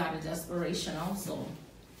times it's out of desperation also.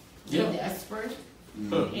 Yeah. They're desperate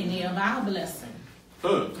and they allow blessing.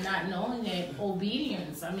 Not knowing that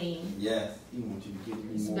obedience, I mean, Yes, he wants you to give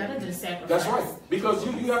me it's more. better than sacrifice. That's right. Because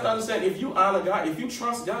you have to understand, if you honor God, if you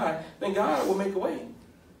trust God, then God will make a way.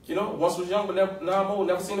 You know, once was young, but now I'm old,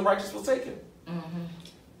 never seen the righteous forsaken.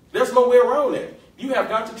 There's no way around it. You have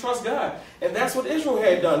got to trust God. And that's what Israel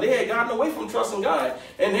had done. They had gotten away from trusting God.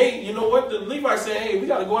 And they, you know what, the Levites said, hey, we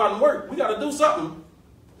got to go out and work. We got to do something.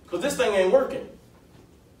 Because this thing ain't working.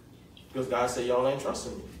 Because God said, y'all ain't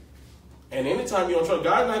trusting me. And anytime you don't trust,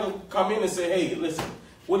 God's not going to come in and say, hey, listen,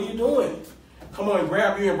 what are you doing? Come on and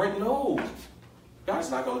grab you and break. No.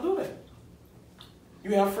 God's not going to do that.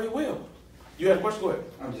 You have free will. You had a question? Go ahead.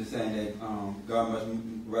 I'm just saying that God must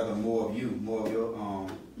rather more of you, more of your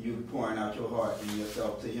you pouring out your heart and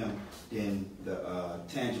yourself to Him than the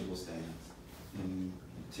tangible things and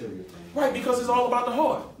material things. Right, because it's all about the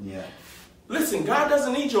heart. Yeah. Listen, God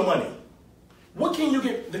doesn't need your money. What can you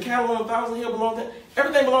get? The cattle on 1,000 hills belong to Him.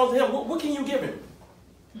 Everything belongs to Him. What can you give Him?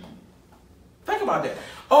 Think about that.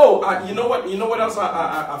 Oh, you know what? You know what else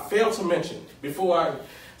I failed to mention before I.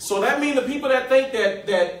 So that means the people that think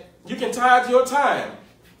that you can tithe your time.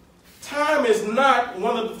 Time is not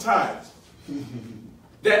one of the times.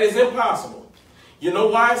 That is impossible. You know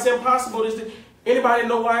why it's impossible? Anybody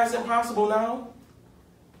know why it's impossible now?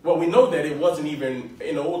 Well, we know that it wasn't even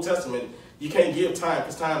in the Old Testament. You can't give time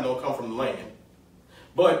because time don't come from the land.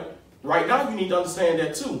 But right now you need to understand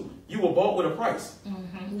that too. You were bought with a price.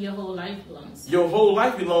 Your whole life belongs. Your whole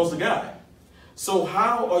life belongs to God. So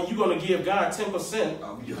how are you going to give God 10%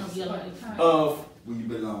 Of your life. of When you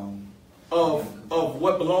belong. Of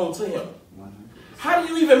what belongs to Him? 100%. How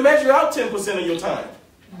do you even measure out 10% of your time?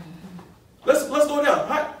 Let's go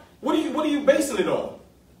down. What are you basing it on?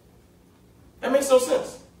 That makes no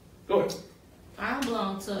sense. Go ahead. I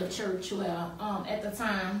belonged to a church where at the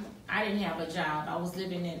time I didn't have a job. I was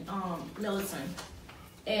living in Milton.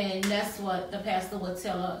 And that's what the pastor would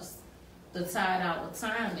tell us, to tithe our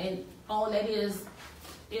time. And all that is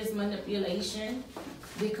manipulation,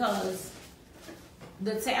 because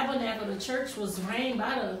the tabernacle, the church was reigned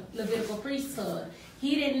by the Levitical priesthood.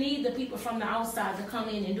 He didn't need the people from the outside to come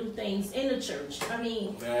in and do things in the church. I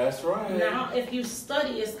mean, that's right. Now, if you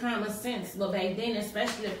study, it's common sense. But back then,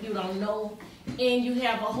 especially if you don't know and you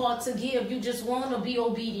have a heart to give, you just want to be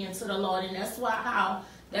obedient to the Lord, and that's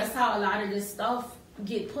how a lot of this stuff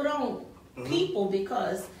get put on people,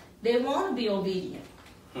 because they want to be obedient.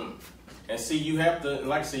 And see, you have to,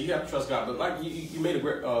 like I said, you have to trust God. But like you made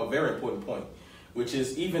a very important point, which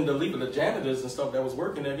is even the janitors and stuff that was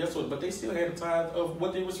working there, guess what? But they still had a tithe of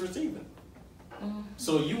what they was receiving.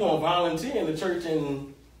 So you won't volunteer in the church,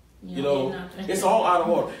 and you know it's all out of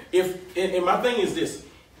order. And my thing is this: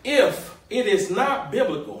 if it is not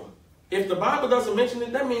biblical, if the Bible doesn't mention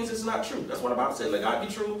it, that means it's not true. That's what the Bible says. Let God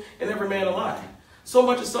be true and every man a lie. So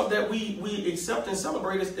much of stuff that we accept and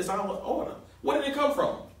celebrate is out of order. Where did it come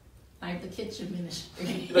from? Like the kitchen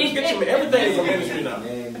ministry. The kitchen, everything is a ministry now.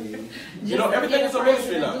 You know, everything is a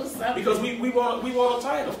ministry now, because we want a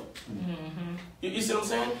title. You see what I'm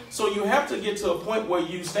saying? So you have to get to a point where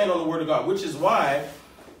you stand on the word of God, which is why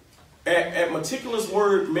at Meticulous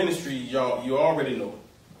Word Ministry, y'all, you already know,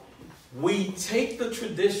 we take the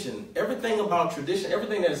tradition, everything about tradition,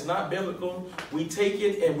 everything that is not biblical, we take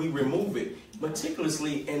it and we remove it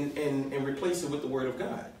meticulously and replace it with the word of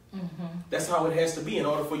God. That's how it has to be in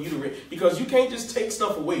order for you to because you can't just take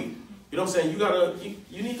stuff away. You know what I'm saying?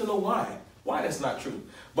 You need to know why that's not true.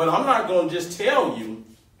 But I'm not going to just tell you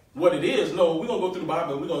what it is. No, we're going to go through the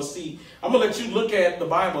Bible and we're going to see. I'm going to let you look at the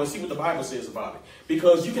Bible and see what the Bible says about it.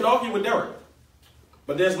 Because you can argue with Derek,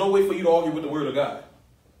 but there's no way for you to argue with the word of God.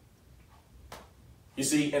 You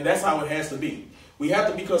see, and that's how it has to be. We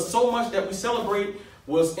have to, because so much that we celebrate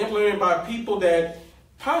was implemented by people that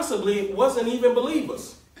possibly wasn't even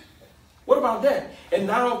believers. What about that? And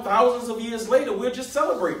now, thousands of years later, we're just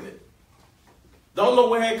celebrating it. Don't know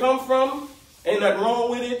where it come from. Ain't nothing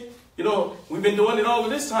wrong with it. You know, we've been doing it all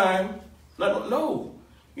of this time. No.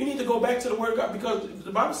 You need to go back to the word of God, because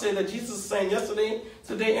the Bible says that Jesus is saying yesterday,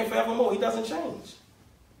 today, and forevermore. He doesn't change.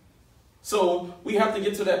 So we have to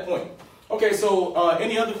get to that point. Okay, so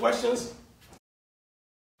any other questions?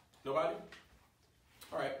 Nobody?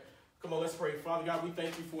 All right. Come on, let's pray. Father God, we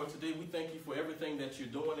thank you for today. We thank you for everything that you're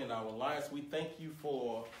doing in our lives. We thank you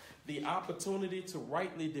for the opportunity to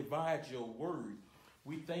rightly divide your word.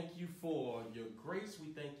 We thank you for your grace. We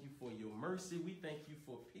thank you for your mercy. We thank you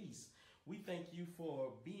for peace. We thank you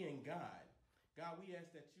for being God. God, we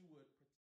ask that you would